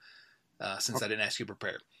about them, since I didn't ask you to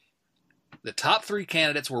prepare. The top 3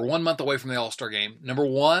 candidates were 1 month away from the All-Star game. Number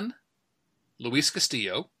 1, Luis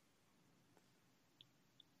Castillo.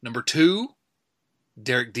 Number 2,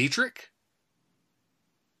 Derek Dietrich.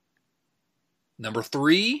 Number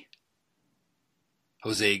 3,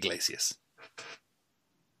 Jose Iglesias.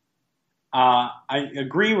 I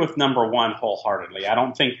agree with number 1 wholeheartedly. I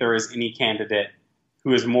don't think there is any candidate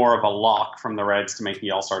who is more of a lock from the Reds to make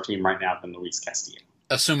the All-Star team right now than Luis Castillo.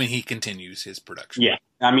 Assuming he continues his production. Yeah.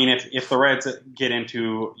 I mean, if the Reds get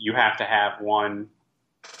into you have to have one,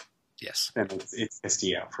 yes, then it's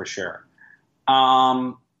Castillo for sure.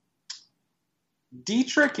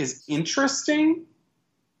 Dietrich is interesting.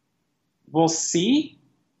 We'll see.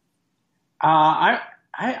 I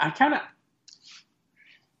kind of...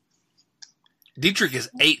 Dietrich is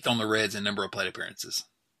 8th on the Reds in number of plate appearances.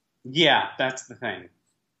 Yeah, that's the thing.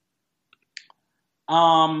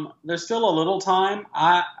 There's still a little time.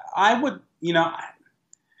 I would,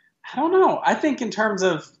 I don't know. I think in terms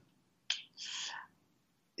of,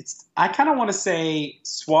 I kind of want to say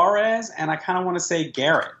Suarez and I kind of want to say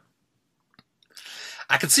Garrett.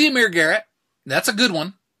 I could see Amir Garrett. That's a good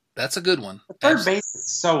one. The third base is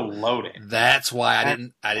so loaded. That's why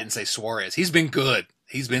I didn't say Suarez. He's been good.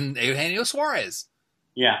 He's been Eugenio Suarez.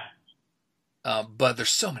 Yeah. But there's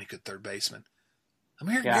so many good third basemen.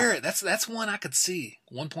 Amir Garrett, that's one I could see.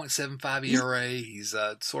 1.75 ERA. He's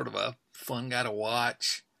sort of a fun guy to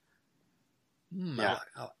watch. Yeah.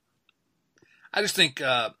 I just think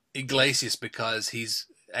Iglesias, because he's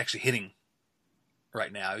actually hitting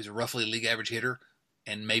right now. He's a roughly league average hitter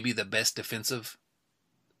and maybe the best defensive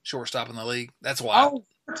shortstop in the league. That's why. Oh,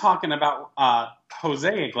 we're talking about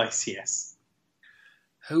Jose Iglesias.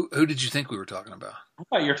 Who did you think we were talking about? I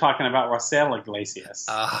thought you were talking about Raisel Iglesias.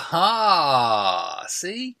 Aha!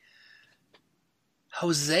 See?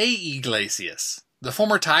 Jose Iglesias, the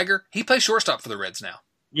former Tiger, he plays shortstop for the Reds now.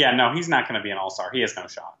 Yeah, no, he's not going to be an all-star. He has no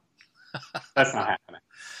shot. That's not happening.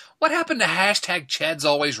 What happened to hashtag Chad's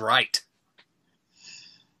always right?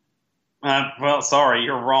 Well, sorry,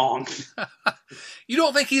 you're wrong. You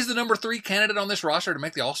don't think he's the number 3 candidate on this roster to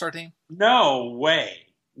make the All-Star team? No way.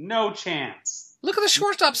 No chance. Look at the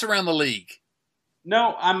shortstops around the league.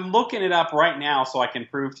 No, I'm looking it up right now so I can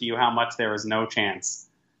prove to you how much there is no chance.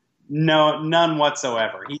 No, none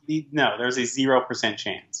whatsoever. No, there's a 0%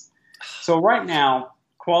 chance. So right now,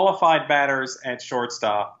 qualified batters at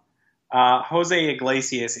shortstop, Jose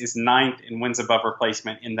Iglesias is 9th in wins above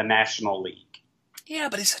replacement in the National League. Yeah,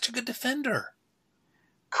 but he's such a good defender.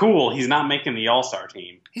 Cool, he's not making the All-Star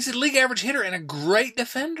team. He's a league average hitter and a great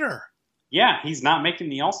defender. Yeah, he's not making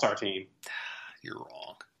the All-Star team. You're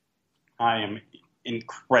wrong. I am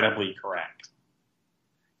incredibly correct.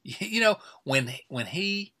 You know, when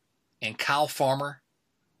he and Kyle Farmer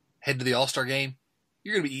head to the All-Star game,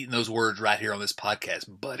 you're going to be eating those words right here on this podcast,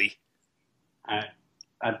 buddy. I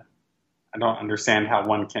don't understand how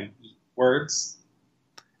one can eat words.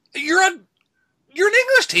 You're an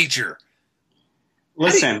English teacher.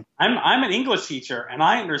 Listen, I'm an English teacher, and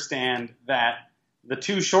I understand that the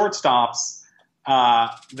two shortstops,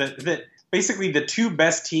 that basically the two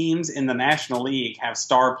best teams in the National League have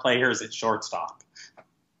star players at shortstop.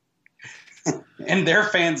 And their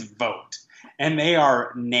fans vote. and they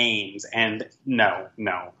are names. And no,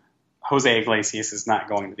 Jose Iglesias is not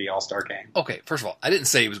going to the All-Star game. Okay, first of all, I didn't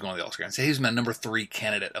say he was going to the All-Star game. I said he was my number 3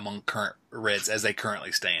 candidate among current Reds as they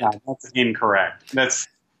currently stand. No, that's incorrect.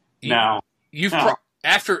 You've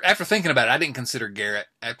after thinking about it, I didn't consider Garrett.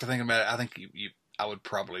 After thinking about it, I think I would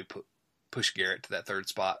probably push Garrett to that 3rd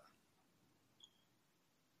spot.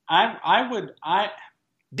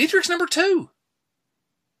 Dietrich's number 2.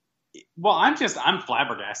 Well, I'm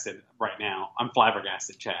flabbergasted right now. I'm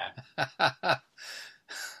flabbergasted, Chad.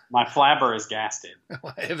 My flabber is gasted.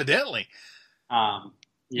 Well, evidently.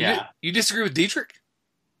 Yeah. You disagree with Dietrich?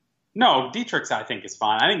 No, Dietrich's I think is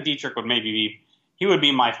fine. I think Dietrich would maybe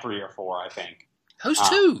be my 3 or 4, I think. Who's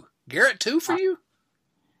 2? Garrett 2 for you?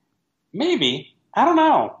 Maybe. I don't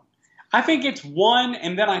know. I think it's 1,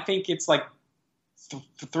 and then I think it's like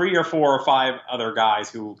 3 or 4 or 5 other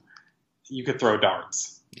guys who you could throw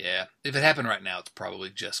darts. Yeah. If it happened right now, it's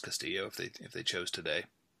probably just Castillo if they chose today.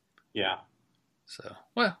 Yeah. So,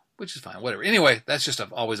 well, which is fine. Whatever. Anyway, that's just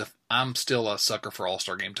I'm still a sucker for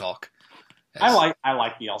All-Star Game talk. I like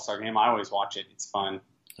the All-Star Game. I always watch it. It's fun.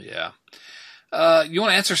 Yeah. You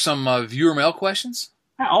want to answer some viewer mail questions?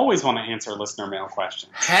 I always want to answer listener mail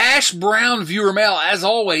questions. Hash brown viewer mail, as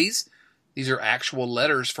always. These are actual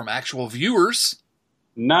letters from actual viewers.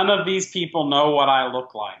 None of these people know what I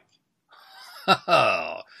look like.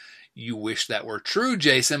 You wish that were true,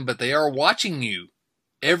 Jason, but they are watching you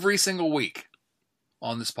every single week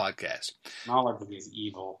on this podcast. Knowledge is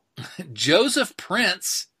evil. Joseph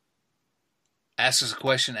Prince asks us a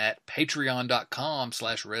question at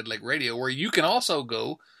patreon.com/redlegradio, where you can also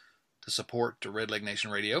go to support the Red Leg Nation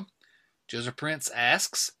Radio. Joseph Prince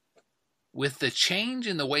asks, with the change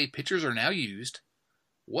in the way pitchers are now used,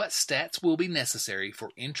 what stats will be necessary for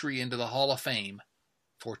entry into the Hall of Fame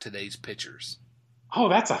for today's pitchers? Oh,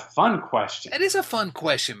 that's a fun question. It is a fun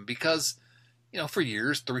question because, for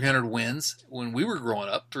years, 300 wins. When we were growing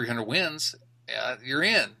up, 300 wins, you're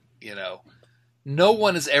in, No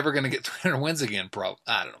one is ever going to get 300 wins again,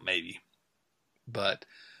 I don't know, maybe. But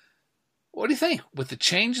what do you think? With the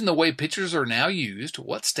change in the way pitchers are now used,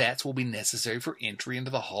 what stats will be necessary for entry into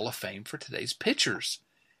the Hall of Fame for today's pitchers?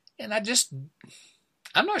 And I'm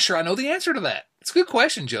not sure I know the answer to that. It's a good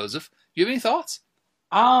question, Joseph. Do you have any thoughts?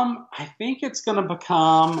 I think it's going to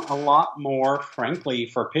become a lot more, frankly,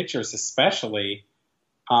 for pitchers especially,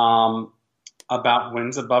 about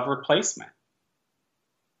wins above replacement.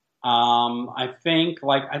 I think,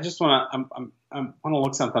 I just want to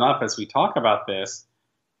look something up as we talk about this.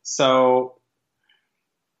 So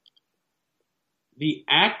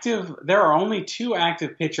there are only 2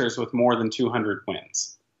 active pitchers with more than 200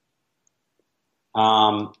 wins.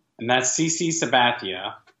 And that's CC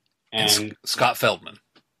Sabathia and Scott Feldman.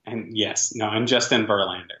 And Justin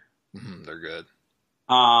Verlander. Mm-hmm, they're good.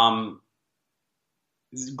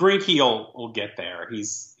 Greinke will get there.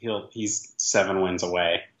 He's 7 wins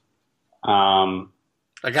away. A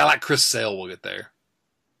guy like Chris Sale will get there.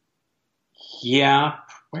 Yeah.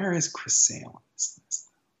 Where is Chris Sale?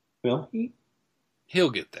 Will he?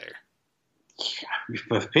 He'll get there. Yeah.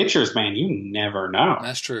 With pitchers, man, you never know.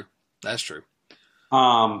 That's true.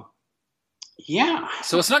 Yeah.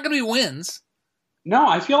 So it's not going to be wins. No,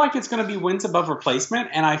 I feel like it's going to be wins above replacement.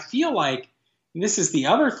 And I feel like this is the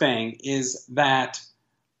other thing is that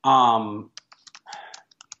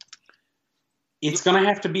it's going to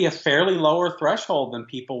have to be a fairly lower threshold than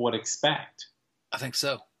people would expect. I think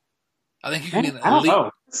so. I think you can get I don't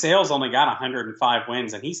know. Sale's only got 105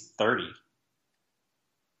 wins, and he's 30.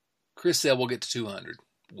 Chris Sale will get to 200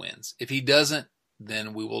 wins. If he doesn't,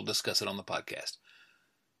 then we will discuss it on the podcast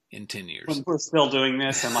in 10 years. When we're still doing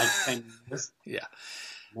this in 10 years? Yeah.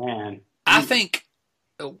 Man. I think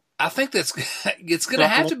that's it's going to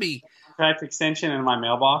have to be contract extension in my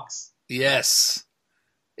mailbox. Yes.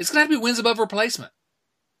 It's going to have to be wins above replacement.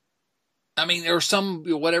 I mean, or some,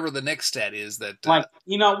 whatever the next stat is that.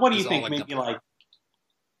 What do you think? Maybe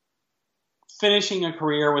finishing a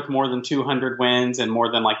career with more than 200 wins and more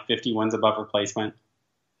than 50 wins above replacement?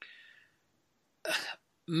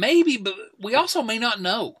 Maybe, but we also may not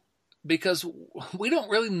know because we don't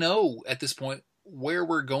really know at this point where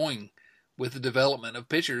we're going with the development of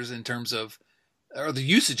pitchers in terms of, or the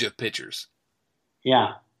usage of pitchers.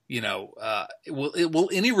 Yeah. Will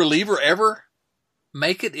any reliever ever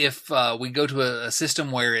make it if we go to a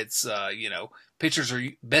system where it's, pitchers are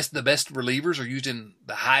the best relievers are used in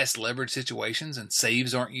the highest leverage situations and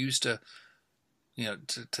saves aren't used to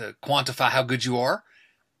quantify how good you are?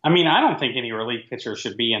 I mean, I don't think any relief pitcher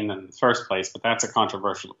should be in the first place, but that's a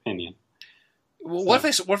controversial opinion. Well, what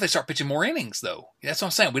if they start pitching more innings though? That's what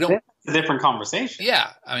I'm saying. It's a different conversation.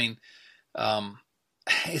 Yeah. I mean,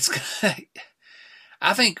 it's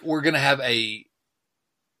I think we're going to have a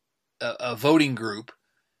voting group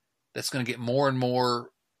that's going to get more and more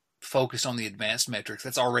focused on the advanced metrics.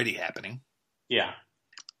 That's already happening. Yeah.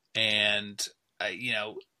 And,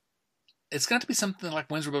 it's going to be something like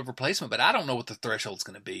wins above replacement, but I don't know what the threshold's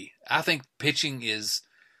going to be. I think pitching is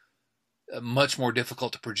much more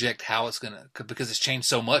difficult to project how it's going to, because it's changed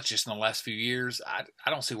so much just in the last few years. I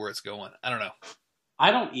don't see where it's going. I don't know.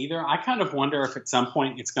 I don't either. I kind of wonder if at some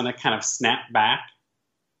point it's going to kind of snap back,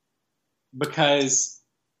 because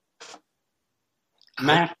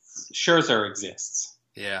Max Scherzer exists.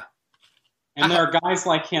 Yeah. And there are guys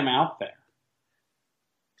like him out there.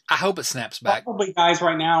 I hope it snaps back. Probably guys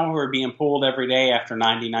right now who are being pulled every day after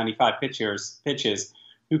 90, 95 pitches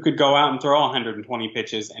who could go out and throw 120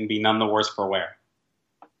 pitches and be none the worse for wear.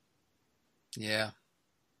 Yeah.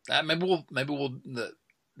 Maybe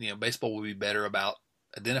baseball will be better about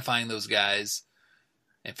identifying those guys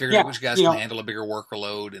and figuring out which guys can handle a bigger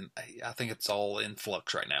workload. And I think it's all in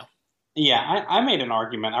flux right now. Yeah, I made an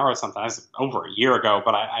argument. I wrote something over a year ago,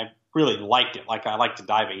 but I really liked it. Like, I liked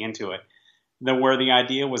diving into it. Where the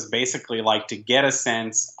idea was basically like to get a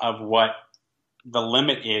sense of what the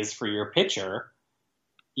limit is for your pitcher,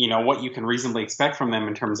 what you can reasonably expect from them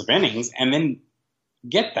in terms of innings, and then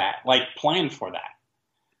get that, like plan for that.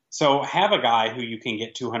 So have a guy who you can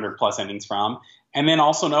get 200 plus innings from, and then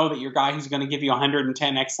also know that your guy who's going to give you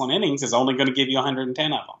 110 excellent innings is only going to give you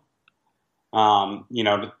 110 of them.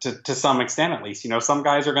 To some extent at least. Some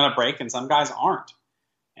guys are going to break and some guys aren't.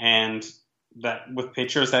 And that with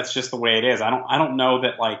pitchers, that's just the way it is. I don't know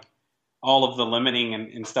that like all of the limiting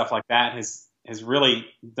and stuff like that has really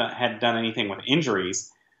done anything with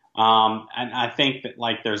injuries. And I think that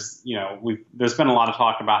like there's been a lot of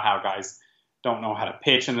talk about how guys don't know how to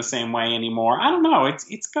pitch in the same way anymore. I don't know.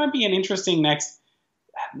 It's going to be an interesting next.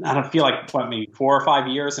 I don't feel like maybe 4 or 5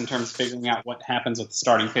 years in terms of figuring out what happens with the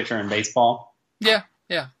starting pitcher in baseball. Yeah.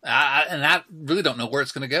 I really don't know where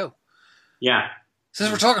it's going to go. Yeah. Since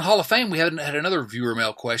we're talking Hall of Fame, we had another viewer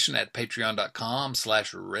mail question at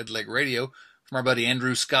patreon.com/redlegradio from our buddy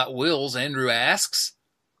Andrew Scott Wills. Andrew asks,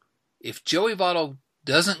 if Joey Votto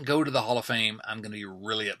doesn't go to the Hall of Fame, I'm going to be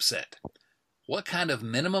really upset. What kind of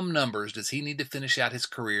minimum numbers does he need to finish out his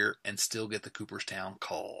career and still get the Cooperstown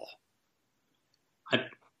call?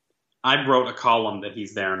 I wrote a column that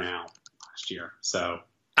he's there now last year. So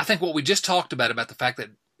I think what we just talked about the fact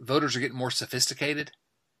that voters are getting more sophisticated.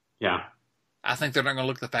 Yeah. I think they're not going to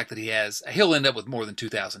look at the fact that he'll end up with more than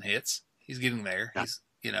 2,000 hits. He's getting there. Yeah. He's,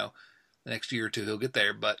 the next year or two he'll get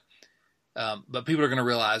there. But people are going to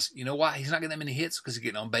realize, why he's not getting that many hits, because he's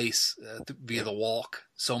getting on base via the walk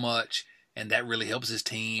so much, and that really helps his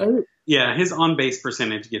team. Yeah, his on base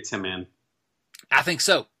percentage gets him in. I think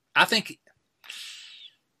so. I think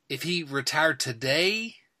if he retired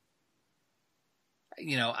today,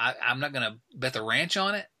 I'm not going to bet the ranch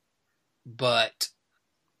on it, but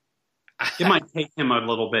it might take him a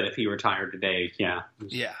little bit if he retired today. Yeah.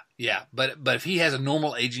 Yeah. But if he has a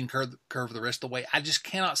normal aging curve the rest of the way, I just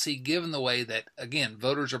cannot see, given the way that, again,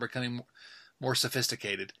 voters are becoming more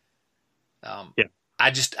sophisticated. I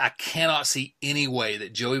cannot see any way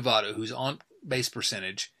that Joey Votto, whose on base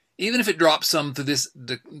percentage, even if it drops some through this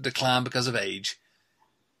decline because of age,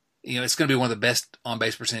 it's going to be one of the best on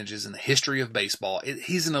base percentages in the history of baseball.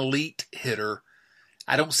 He's an elite hitter.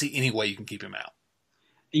 I don't see any way you can keep him out.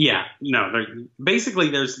 Yeah, no. Basically,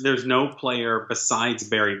 there's no player besides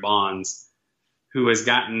Barry Bonds who has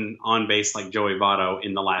gotten on base like Joey Votto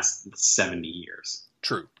in the last 70 years.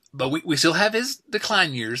 True, but we still have his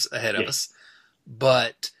decline years ahead of us.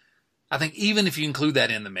 But I think even if you include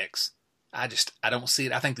that in the mix, I don't see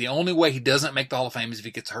it. I think the only way he doesn't make the Hall of Fame is if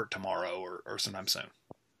he gets hurt tomorrow or sometime soon.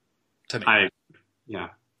 To me, yeah.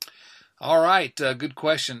 All right, good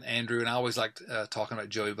question, Andrew. And I always like talking about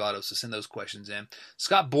Joey Votto, so send those questions in.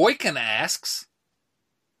 Scott Boykin asks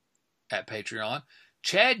at Patreon,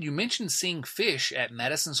 Chad, you mentioned seeing Fish at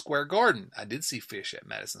Madison Square Garden. I did see Fish at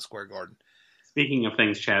Madison Square Garden. Speaking of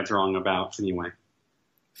things Chad's wrong about, anyway.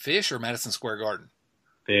 Fish or Madison Square Garden?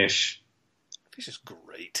 Fish. Fish is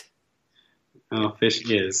great. Oh, Fish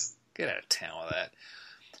is. Get out of town with that.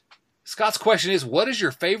 Scott's question is, what is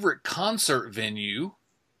your favorite concert venue?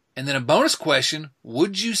 And then a bonus question,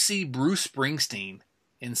 would you see Bruce Springsteen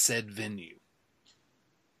in said venue?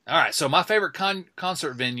 All right, so my favorite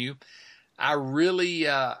concert venue, I really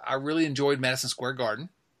enjoyed Madison Square Garden.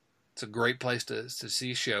 It's a great place to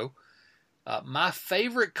see a show. My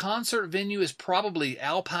favorite concert venue is probably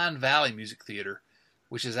Alpine Valley Music Theater,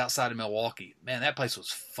 which is outside of Milwaukee. Man, that place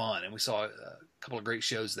was fun, and we saw a couple of great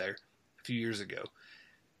shows there a few years ago.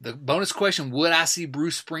 The bonus question, would I see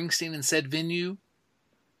Bruce Springsteen in said venue?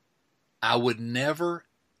 I would never,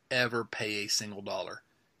 ever pay a single dollar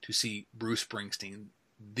to see Bruce Springsteen,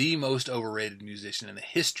 the most overrated musician in the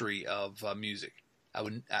history of music. I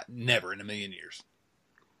would never in a million years.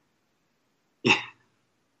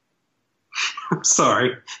 I'm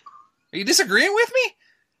sorry. Are you disagreeing with me?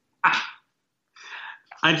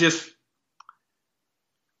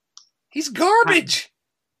 He's garbage.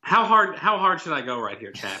 How hard should I go right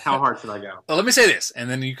here, Chad? How hard should I go? Well, let me say this, and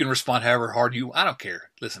then you can respond however hard I don't care.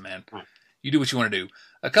 Listen, man, right. You do what you want to do.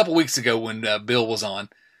 A couple weeks ago when Bill was on,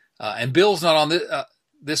 and Bill's not on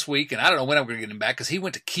this week, and I don't know when I'm going to get him back because he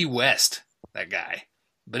went to Key West, that guy.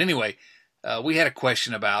 But anyway, we had a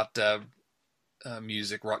question about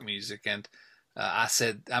music, rock music, and I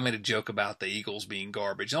made a joke about the Eagles being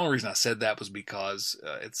garbage. The only reason I said that was because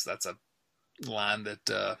that's a line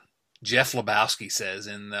that Jeff Lebowski says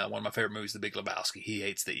in one of my favorite movies, The Big Lebowski. He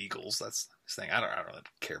hates the Eagles. That's his thing. I don't really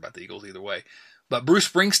care about the Eagles either way. But Bruce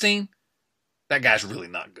Springsteen, that guy's really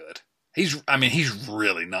not good. He's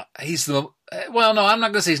really not. Well, no, I'm not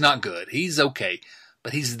going to say he's not good. He's okay.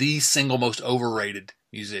 But he's the single most overrated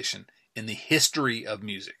musician in the history of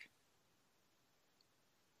music.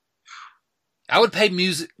 I would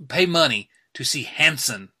pay money to see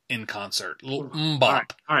Hanson in concert. Little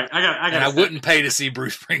Mbop. All right. I got. And I wouldn't pay to see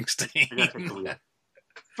Bruce Springsteen.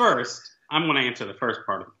 First, I'm going to answer the first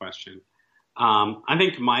part of the question. I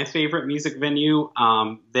think my favorite music venue,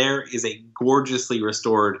 there is a gorgeously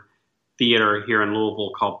restored theater here in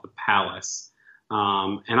Louisville called the Palace.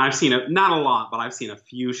 And I've seen not a lot, but I've seen a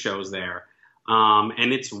few shows there.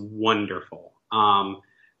 And it's wonderful.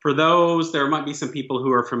 For those, there might be some people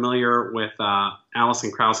who are familiar with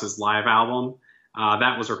Alison Krauss's live album.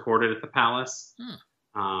 That was recorded at the Palace.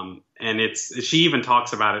 And she even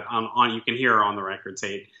talks about it on you can hear her on the record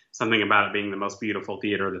say something about it being the most beautiful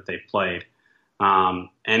theater that they've played. And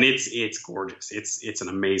it's gorgeous. It's an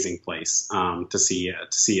amazing place to see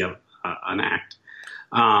an act.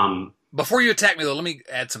 Before you attack me, though, let me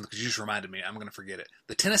add something because you just reminded me. I'm going to forget it.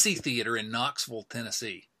 The Tennessee Theater in Knoxville,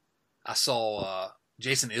 Tennessee. I saw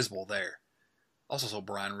Jason Isbell there. Also saw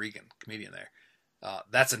Brian Regan, comedian there.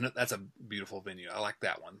 That's a beautiful venue. I like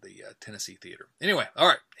that one, the Tennessee Theater. Anyway, all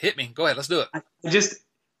right, hit me. Go ahead, let's do it. Just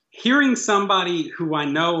hearing somebody who I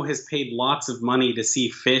know has paid lots of money to see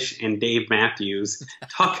Fish and Dave Matthews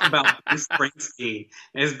talk about Bruce Springsteen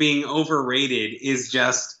as being overrated is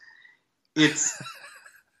just,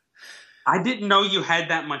 I didn't know you had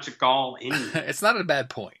that much gall in you. It's not a bad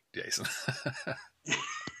point, Jason.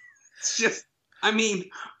 It's just,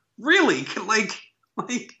 really,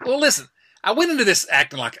 Well, listen, I went into this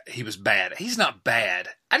acting like he was bad. He's not bad.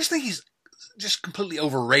 I just think he's just completely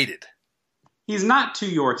overrated. He's not to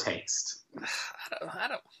your taste. I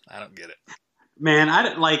don't get it. Man,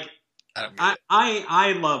 I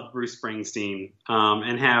love Bruce Springsteen,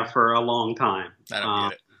 and have for a long time. I don't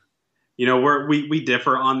get it. We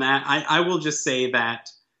differ on that. I will just say that,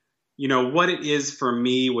 what it is for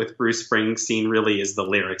me with Bruce Springsteen really is the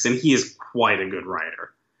lyrics, and he is quite a good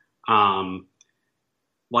writer.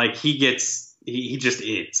 He just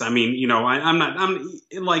is. I'm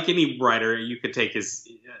like any writer, you could take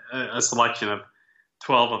a selection of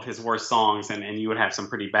 12 of his worst songs and you would have some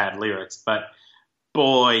pretty bad lyrics. But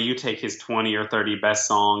boy, you take his 20 or 30 best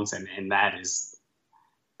songs and that is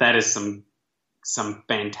some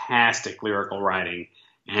fantastic lyrical writing.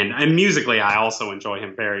 And musically, I also enjoy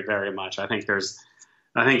him very, very much. I think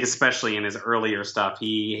especially in his earlier stuff,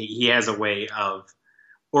 he has a way of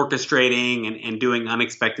orchestrating and doing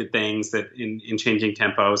unexpected things that in changing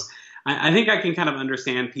tempos. I think I can kind of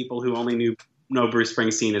understand people who only know Bruce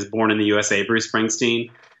Springsteen as Born in the USA Bruce Springsteen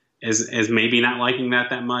as maybe not liking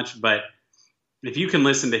that much. But if you can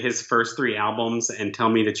listen to his first 3 albums and tell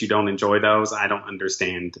me that you don't enjoy those, I don't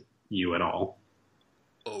understand you at all.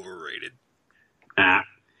 Overrated. How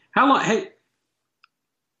long? Hey,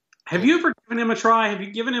 have you ever given him a try? Have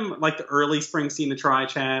you given him like the early Springsteen a try,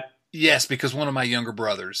 Chad? Yes, because one of my younger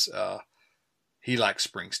brothers, he likes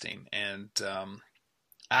Springsteen, and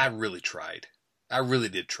I really tried. I really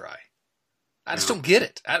did try. I just don't get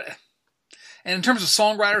it. And in terms of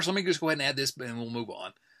songwriters, let me just go ahead and add this, and we'll move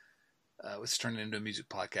on. It's turning into a music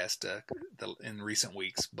podcast in recent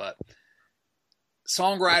weeks, but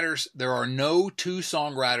songwriters, there are no 2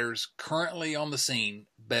 songwriters currently on the scene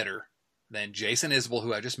better than Jason Isbell,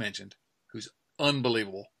 who I just mentioned, who's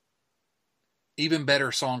unbelievable. Even better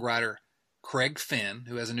songwriter, Craig Finn,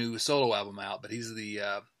 who has a new solo album out, but he's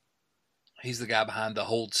the guy behind the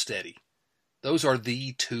Hold Steady. Those are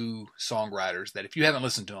the 2 songwriters that if you haven't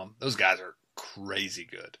listened to them, those guys are crazy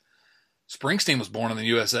good. Springsteen was born in the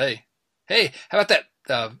USA. Hey, how about that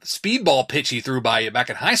speedball pitch he threw by you back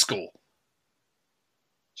in high school?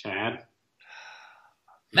 Chad,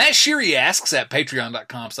 Matt Sheary asks at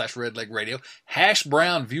patreon.com/redlegradio, Hash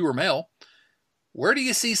Brown Viewer Mail, where do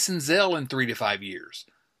you see Senzel in 3 to 5 years?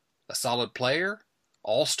 A solid player,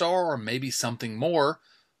 all-star, or maybe something more?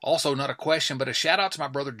 Also, not a question, but a shout-out to my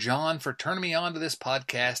brother John for turning me on to this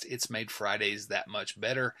podcast. It's made Fridays that much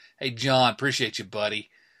better. Hey, John, appreciate you, buddy.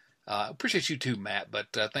 Appreciate you too, Matt, but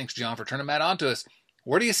thanks, John, for turning Matt on to us.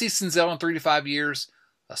 Where do you see Senzel in 3 to 5 years?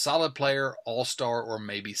 A solid player, all-star, or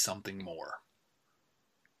maybe something more?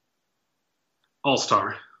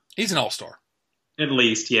 All-star. He's an all-star. At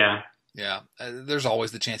least, yeah. Yeah, there's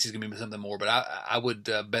always the chance he's going to be something more, but I would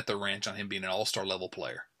bet the ranch on him being an all-star level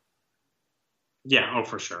player. Yeah, oh,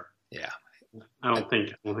 for sure. Yeah. I don't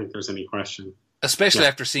think there's any question. Especially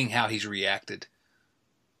after seeing how he's reacted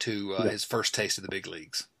to his first taste of the big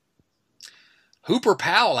leagues. Hooper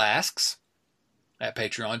Powell asks at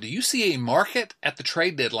Patreon, do you see a market at the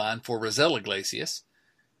trade deadline for Raisel Iglesias?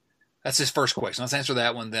 That's his first question. Let's answer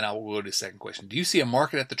that one, then I will go to the second question. Do you see a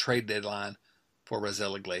market at the trade deadline for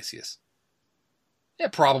Raisel Iglesias? Yeah,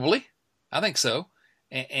 probably. I think so.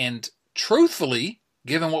 And truthfully,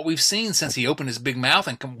 given what we've seen since he opened his big mouth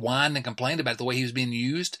and whined and complained about the way he was being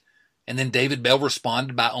used, and then David Bell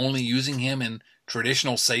responded by only using him in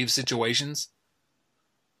traditional save situations,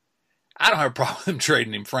 I don't have a problem with them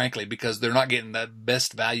trading him, frankly, because they're not getting the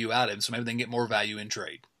best value out of him, so maybe they can get more value in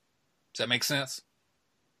trade. Does that make sense?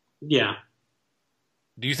 Yeah.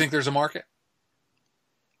 Do you think there's a market?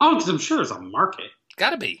 Oh, because I'm sure there's a market.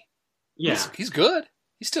 Got to be. Yeah. He's good.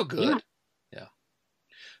 He's still good. Yeah.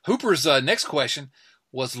 Hooper's next question,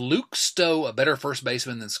 was Luke Stowe a better first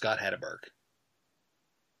baseman than Scott Hatteberg?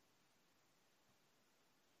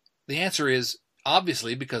 The answer is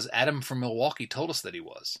obviously because Adam from Milwaukee told us that he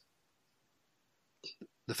was.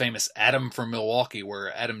 The famous Adam from Milwaukee,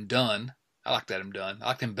 where Adam Dunn, I liked Adam Dunn. I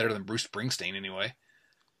liked him better than Bruce Springsteen anyway.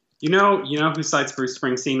 You know who cites Bruce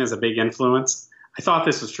Springsteen as a big influence? I thought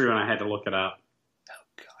this was true and I had to look it up. Oh,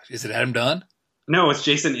 gosh. Is it Adam Dunn? No, it's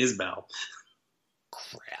Jason Isbell.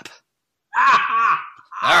 Crap.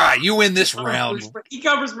 All right, you win this round. He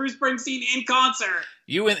covers Bruce Springsteen in concert.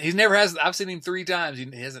 You win. He never has. I've seen him 3 times. He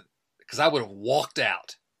hasn't, because I would have walked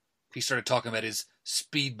out if he started talking about his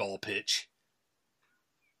speedball pitch.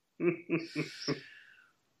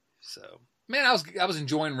 So, man, I was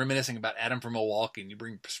enjoying reminiscing about Adam from Milwaukee, and you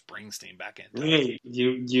bring Springsteen back in. Hey,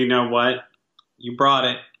 you know what? You brought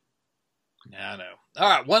it. I know. All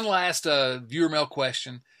right, one last viewer mail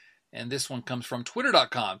question, and this one comes from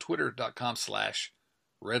twitter.com,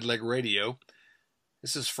 twitter.com/redlegradio.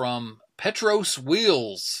 This is from Petros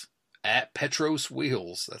Wheels, at Petros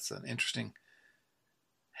Wheels. That's an interesting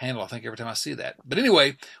handle, I think, every time I see that. But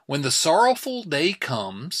anyway, when the sorrowful day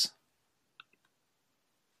comes,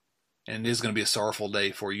 and it is going to be a sorrowful day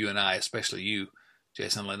for you and I, especially you,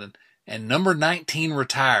 Jason Linden, and number 19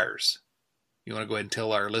 retires. You want to go ahead and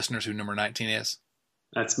tell our listeners who number 19 is?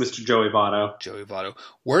 That's Mr. Joey Votto. Joey Votto.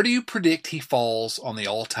 Where do you predict he falls on the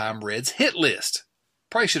all-time Reds hit list?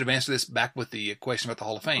 Probably should have answered this back with the question about the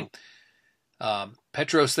Hall of Fame.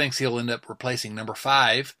 Petros thinks he'll end up replacing number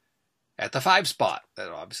 5 at the 5 spot.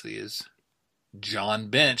 That obviously is John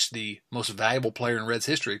Bench, the most valuable player in Reds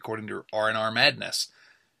history, according to R&R Madness.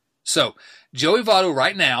 So, Joey Votto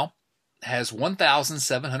right now has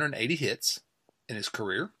 1,780 hits in his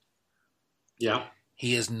career. Yeah.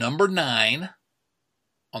 He is number 9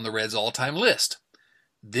 on the Reds all-time list.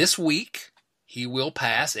 This week, he will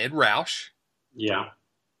pass Ed Roush. Yeah.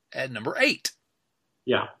 At number 8.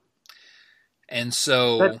 Yeah. And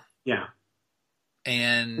so... yeah.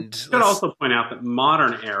 And... I should also point out that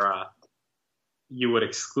modern era, you would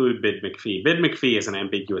exclude Bid McPhee. Bid McPhee is an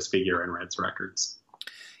ambiguous figure in Reds records.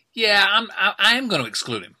 Yeah, I am going to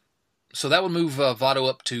exclude him. So that would move Votto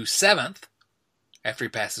up to 7th after he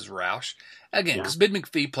passes Roush. Again, because Bid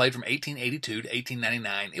McPhee played from 1882 to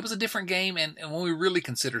 1899. It was a different game, and when we really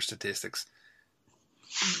consider statistics,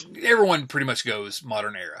 everyone pretty much goes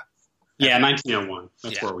modern era. Yeah, 1901.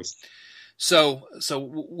 That's where we... So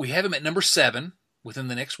we have him at number 7 within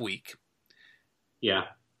the next week. Yeah.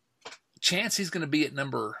 Chance he's going to be at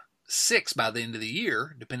number 6 by the end of the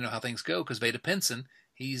year, depending on how things go, because Vada Pinson,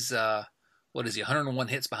 he's, 101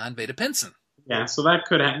 hits behind Vada Pinson. Yeah, so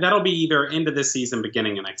that'll be either end of this season,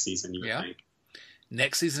 beginning of next season, you would think.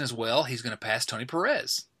 Next season as well, he's going to pass Tony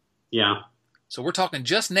Perez. Yeah. So we're talking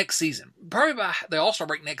just next season. Probably by the All-Star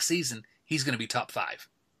break next season, he's going to be top 5.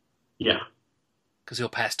 Yeah. Because he'll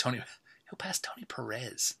pass Tony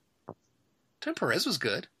Perez. Tony Perez was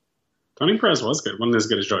good. Tony Perez was good. Wasn't as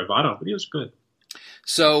good as Joey Votto, but he was good.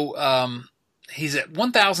 So he's at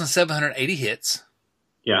 1,780 hits.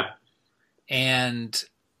 Yeah. And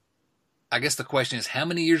I guess the question is, how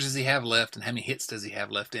many years does he have left, and how many hits does he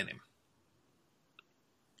have left in him?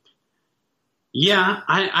 Yeah,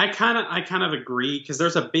 I kind of agree, because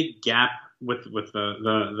there's a big gap with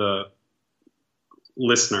the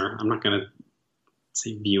listener. I'm not going to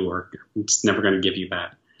say viewer. I'm just never going to give you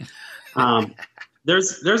that.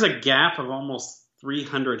 There's a gap of almost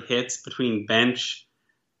 300 hits between Bench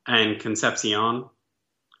and Concepcion,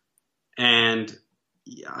 and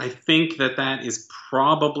I think that is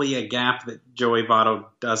probably a gap that Joey Votto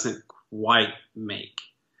doesn't quite make.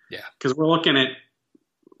 Yeah, because we're looking at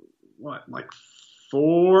like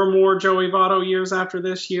 4 more Joey Votto years after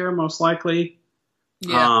this year, most likely.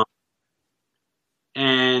 Yeah.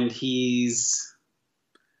 And he's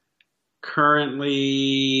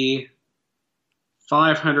currently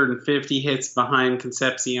 550 hits behind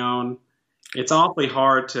Concepcion. It's awfully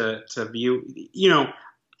hard to view. You know,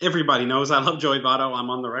 everybody knows I love Joey Votto. I'm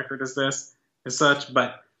on the record as such,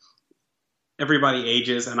 but everybody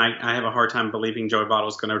ages, and I have a hard time believing Joey Votto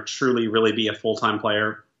is going to truly, really be a full-time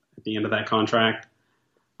player at the end of that contract.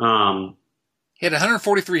 He had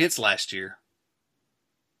 143 hits last year.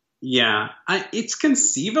 Yeah, it's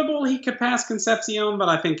conceivable he could pass Concepcion, but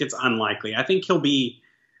I think it's unlikely. I think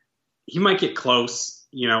he might get close.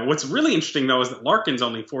 You know, what's really interesting though is that Larkin's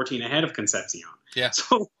only 14 ahead of Concepcion. Yeah.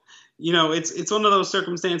 So, you know, it's one of those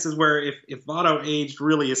circumstances where if Votto aged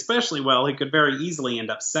really especially well, he could very easily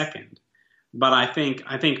end up second. But I think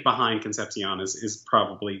behind Concepcion is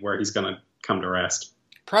probably where he's going to come to rest.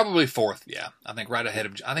 Probably fourth, yeah. I think right ahead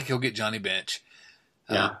of. I think he'll get Johnny Bench.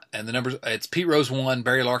 Yeah. And the numbers, it's Pete Rose 1,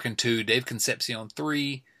 Barry Larkin 2, Dave Concepcion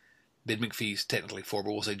 3, Bid McPhee's technically 4,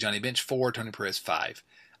 but we'll say Johnny Bench 4, Tony Perez 5.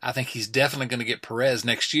 I think he's definitely going to get Perez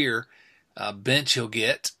next year. Bench he'll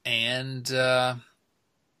get, and yeah.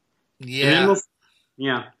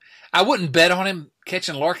 Yeah. I wouldn't bet on him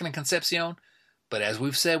catching Larkin and Concepcion, but as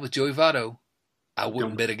we've said with Joey Votto, I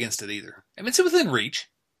wouldn't bet against it either. I mean, it's within reach.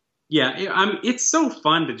 Yeah, it's so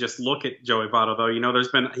fun to just look at Joey Votto, though. You know,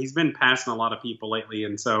 he's been passing a lot of people lately,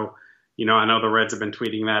 and so, you know, I know the Reds have been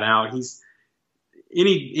tweeting that out. He's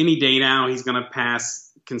any day now he's going to pass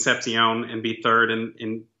Concepcion and be third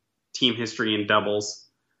in team history in doubles.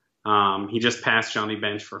 He just passed Johnny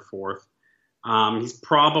Bench for fourth. He's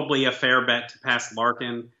probably a fair bet to pass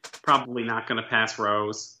Larkin. Probably not going to pass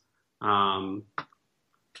Rose.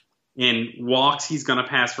 In walks, he's going to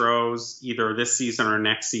pass Rose either this season or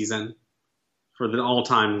next season for the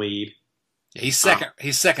all-time lead. Yeah, he's second.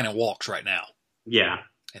 He's second in walks right now. Yeah,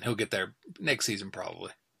 and he'll get there next season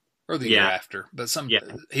probably, or the year after. But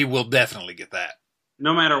he will definitely get that.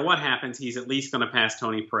 No matter what happens, he's at least going to pass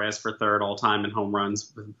Tony Perez for third all-time in home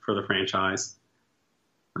runs for the franchise.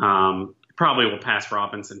 Probably will pass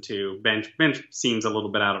Robinson too. Bench seems a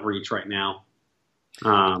little bit out of reach right now.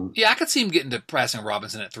 Yeah, I could see him getting to passing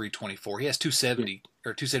Robinson at 324. He has 270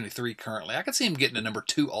 or 273 currently. I could see him getting to number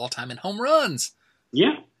 2 all time in home runs.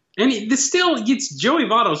 Yeah, and it's Joey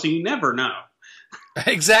Votto, so you never know.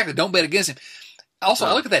 Exactly. Don't bet against him. Also,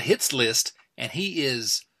 I look at that hits list, and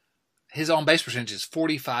his on base percentage is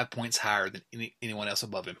 45 points higher than anyone else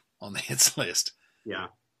above him on the hits list. Yeah.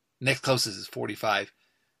 Next closest is 45.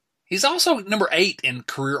 He's also number 8 in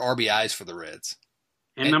career RBIs for the Reds.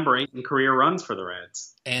 And number 8 in career runs for the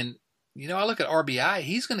Reds. And, you know, I look at RBI, I think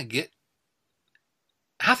he's going to get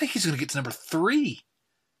to number 3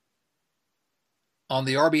 on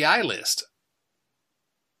the RBI list.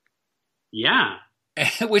 Yeah.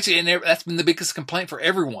 And that's been the biggest complaint for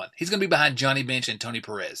everyone. He's going to be behind Johnny Bench and Tony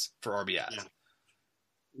Perez for RBIs.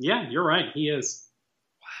 Yeah, you're right. He is.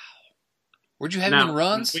 Wow. Where'd you have him in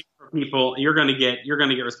runs? People, you're going to get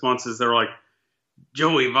responses that are like,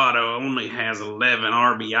 Joey Votto only has 11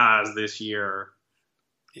 RBIs this year.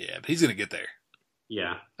 Yeah, but he's going to get there.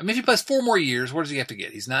 Yeah. I mean, if he plays 4 more years, what does he have to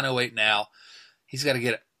get? He's 908 now. He's got to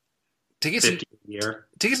get to get 50 a year.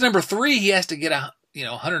 To get to number 3, he has to get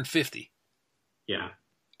 150. Yeah.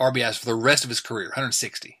 RBIs for the rest of his career,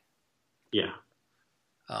 160. Yeah.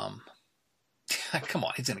 Come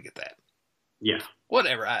on, he's going to get that. Yeah.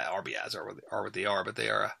 Whatever. RBIs are what they are, but they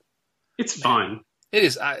are. It's fun. It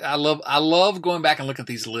is. I love going back and looking at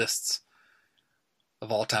these lists of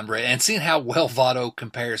all-time great and seeing how well Votto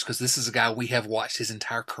compares, because this is a guy we have watched his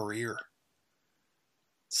entire career.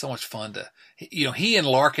 So much fun he and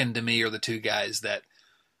Larkin to me are the 2 guys that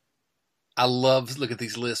I love looking at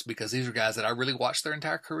these lists, because these are guys that I really watched their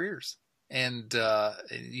entire careers. And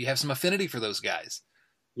you have some affinity for those guys.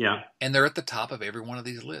 Yeah. And they're at the top of every one of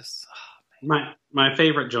these lists. Oh, my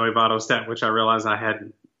favorite Joey Votto stat, which I realized I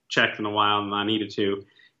hadn't checked in a while and I needed to,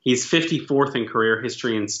 he's 54th in career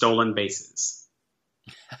history in stolen bases.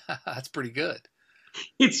 That's pretty good.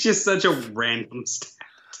 It's just such a random stat.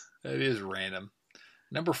 That is random.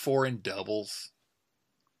 Number 4 in doubles.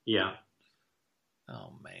 Yeah.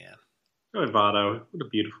 Oh, man. Joey Votto. What a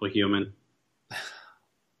beautiful human.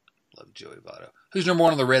 Love Joey Votto. Who's number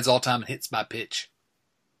 1 on the Reds all time in hits by pitch?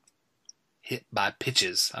 Hit by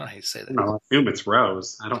pitches. I don't know how you say that. I assume it's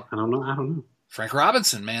Rose. I don't know. Frank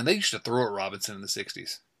Robinson, man. They used to throw at Robinson in the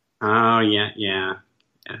 60s. Oh, yeah.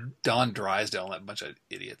 Don Drysdale and that bunch of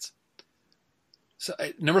idiots. So,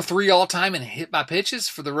 number 3 all time in hit by pitches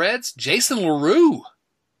for the Reds, Jason LaRue.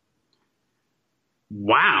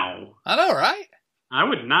 Wow. I know, right? I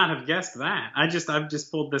would not have guessed that. I've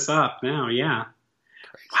just pulled this up now. Yeah.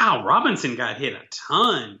 Crazy. Wow, Robinson got hit a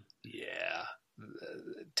ton. Yeah.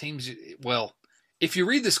 Teams. Well, if you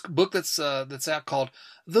read this book that's out called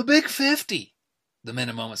The Big 50, the men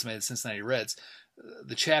and moments made the Cincinnati Reds,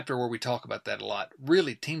 the chapter where we talk about that a lot.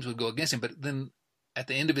 Really, teams would go against him, but then at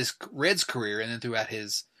the end of his Reds career and then throughout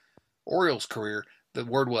his Orioles career, the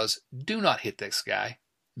word was, do not hit this guy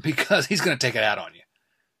because he's going to take it out on you.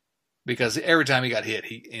 Because every time he got hit,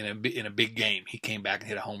 in a big game, he came back and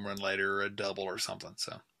hit a home run later or a double or something.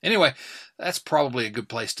 So anyway, that's probably a good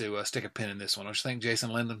place to stick a pin in this one. Don't you think,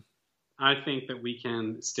 Jason Linden? I think that we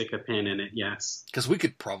can stick a pin in it, yes. Because we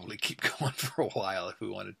could probably keep going for a while if we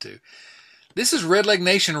wanted to. This is Red Leg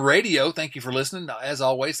Nation Radio. Thank you for listening. As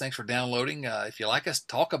always, thanks for downloading. If you like us,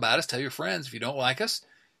 talk about us. Tell your friends. If you don't like us,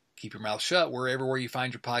 keep your mouth shut. We're everywhere you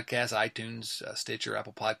find your podcasts, iTunes, Stitcher,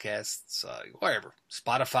 Apple Podcasts, wherever.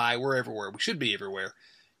 Spotify, we're everywhere. We should be everywhere.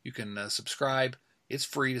 You can subscribe. It's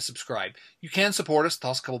free to subscribe. You can support us.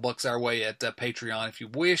 Toss a couple bucks our way at Patreon if you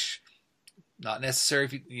wish. Not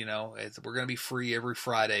necessary if we're going to be free every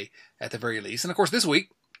Friday at the very least. And of course, this week,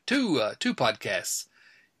 two podcasts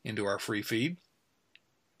into our free feed.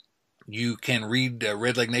 You can read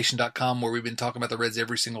redlegnation.com where we've been talking about the Reds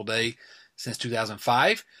every single day since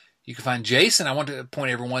 2005. You can find Jason. I want to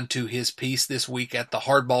point everyone to his piece this week at the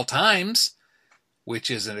Hardball Times, which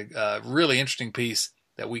is a really interesting piece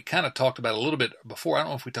that we kind of talked about a little bit before. I don't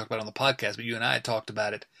know if we talked about it on the podcast, but you and I had talked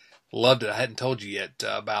about it. Loved it. I hadn't told you yet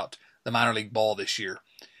about the minor league ball this year.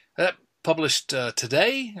 That published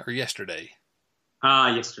today or yesterday?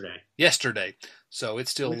 Yesterday. Yesterday. So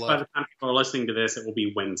it's still... by the time people are listening to this, it will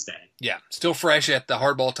be Wednesday. Yeah, still fresh at the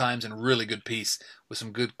Hardball Times, and a really good piece with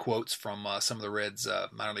some good quotes from some of the Reds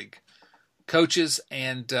minor league coaches,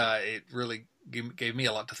 and it really gave me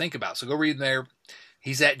a lot to think about. So go read there.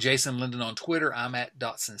 He's at Jason Linden on Twitter. I'm at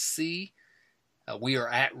DotsonC. We are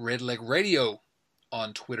at Red Leg Radio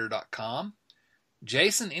on Twitter.com.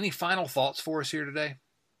 Jason, any final thoughts for us here today?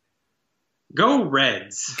 Go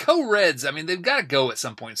Reds. Go Reds. I mean, they've got to go at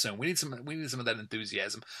some point soon. We need some of that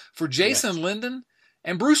enthusiasm. For Jason Linden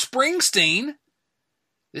and Bruce Springsteen,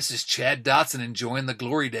 this is Chad Dotson enjoying the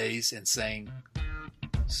glory days and saying,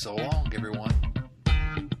 so long, everyone.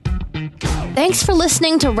 Thanks for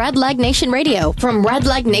listening to Red Leg Nation Radio from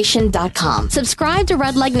redlegnation.com. Subscribe to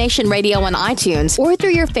Red Leg Nation Radio on iTunes or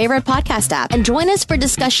through your favorite podcast app and join us for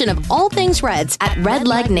discussion of all things Reds at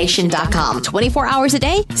redlegnation.com. 24 hours a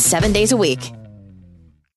day, 7 days a week.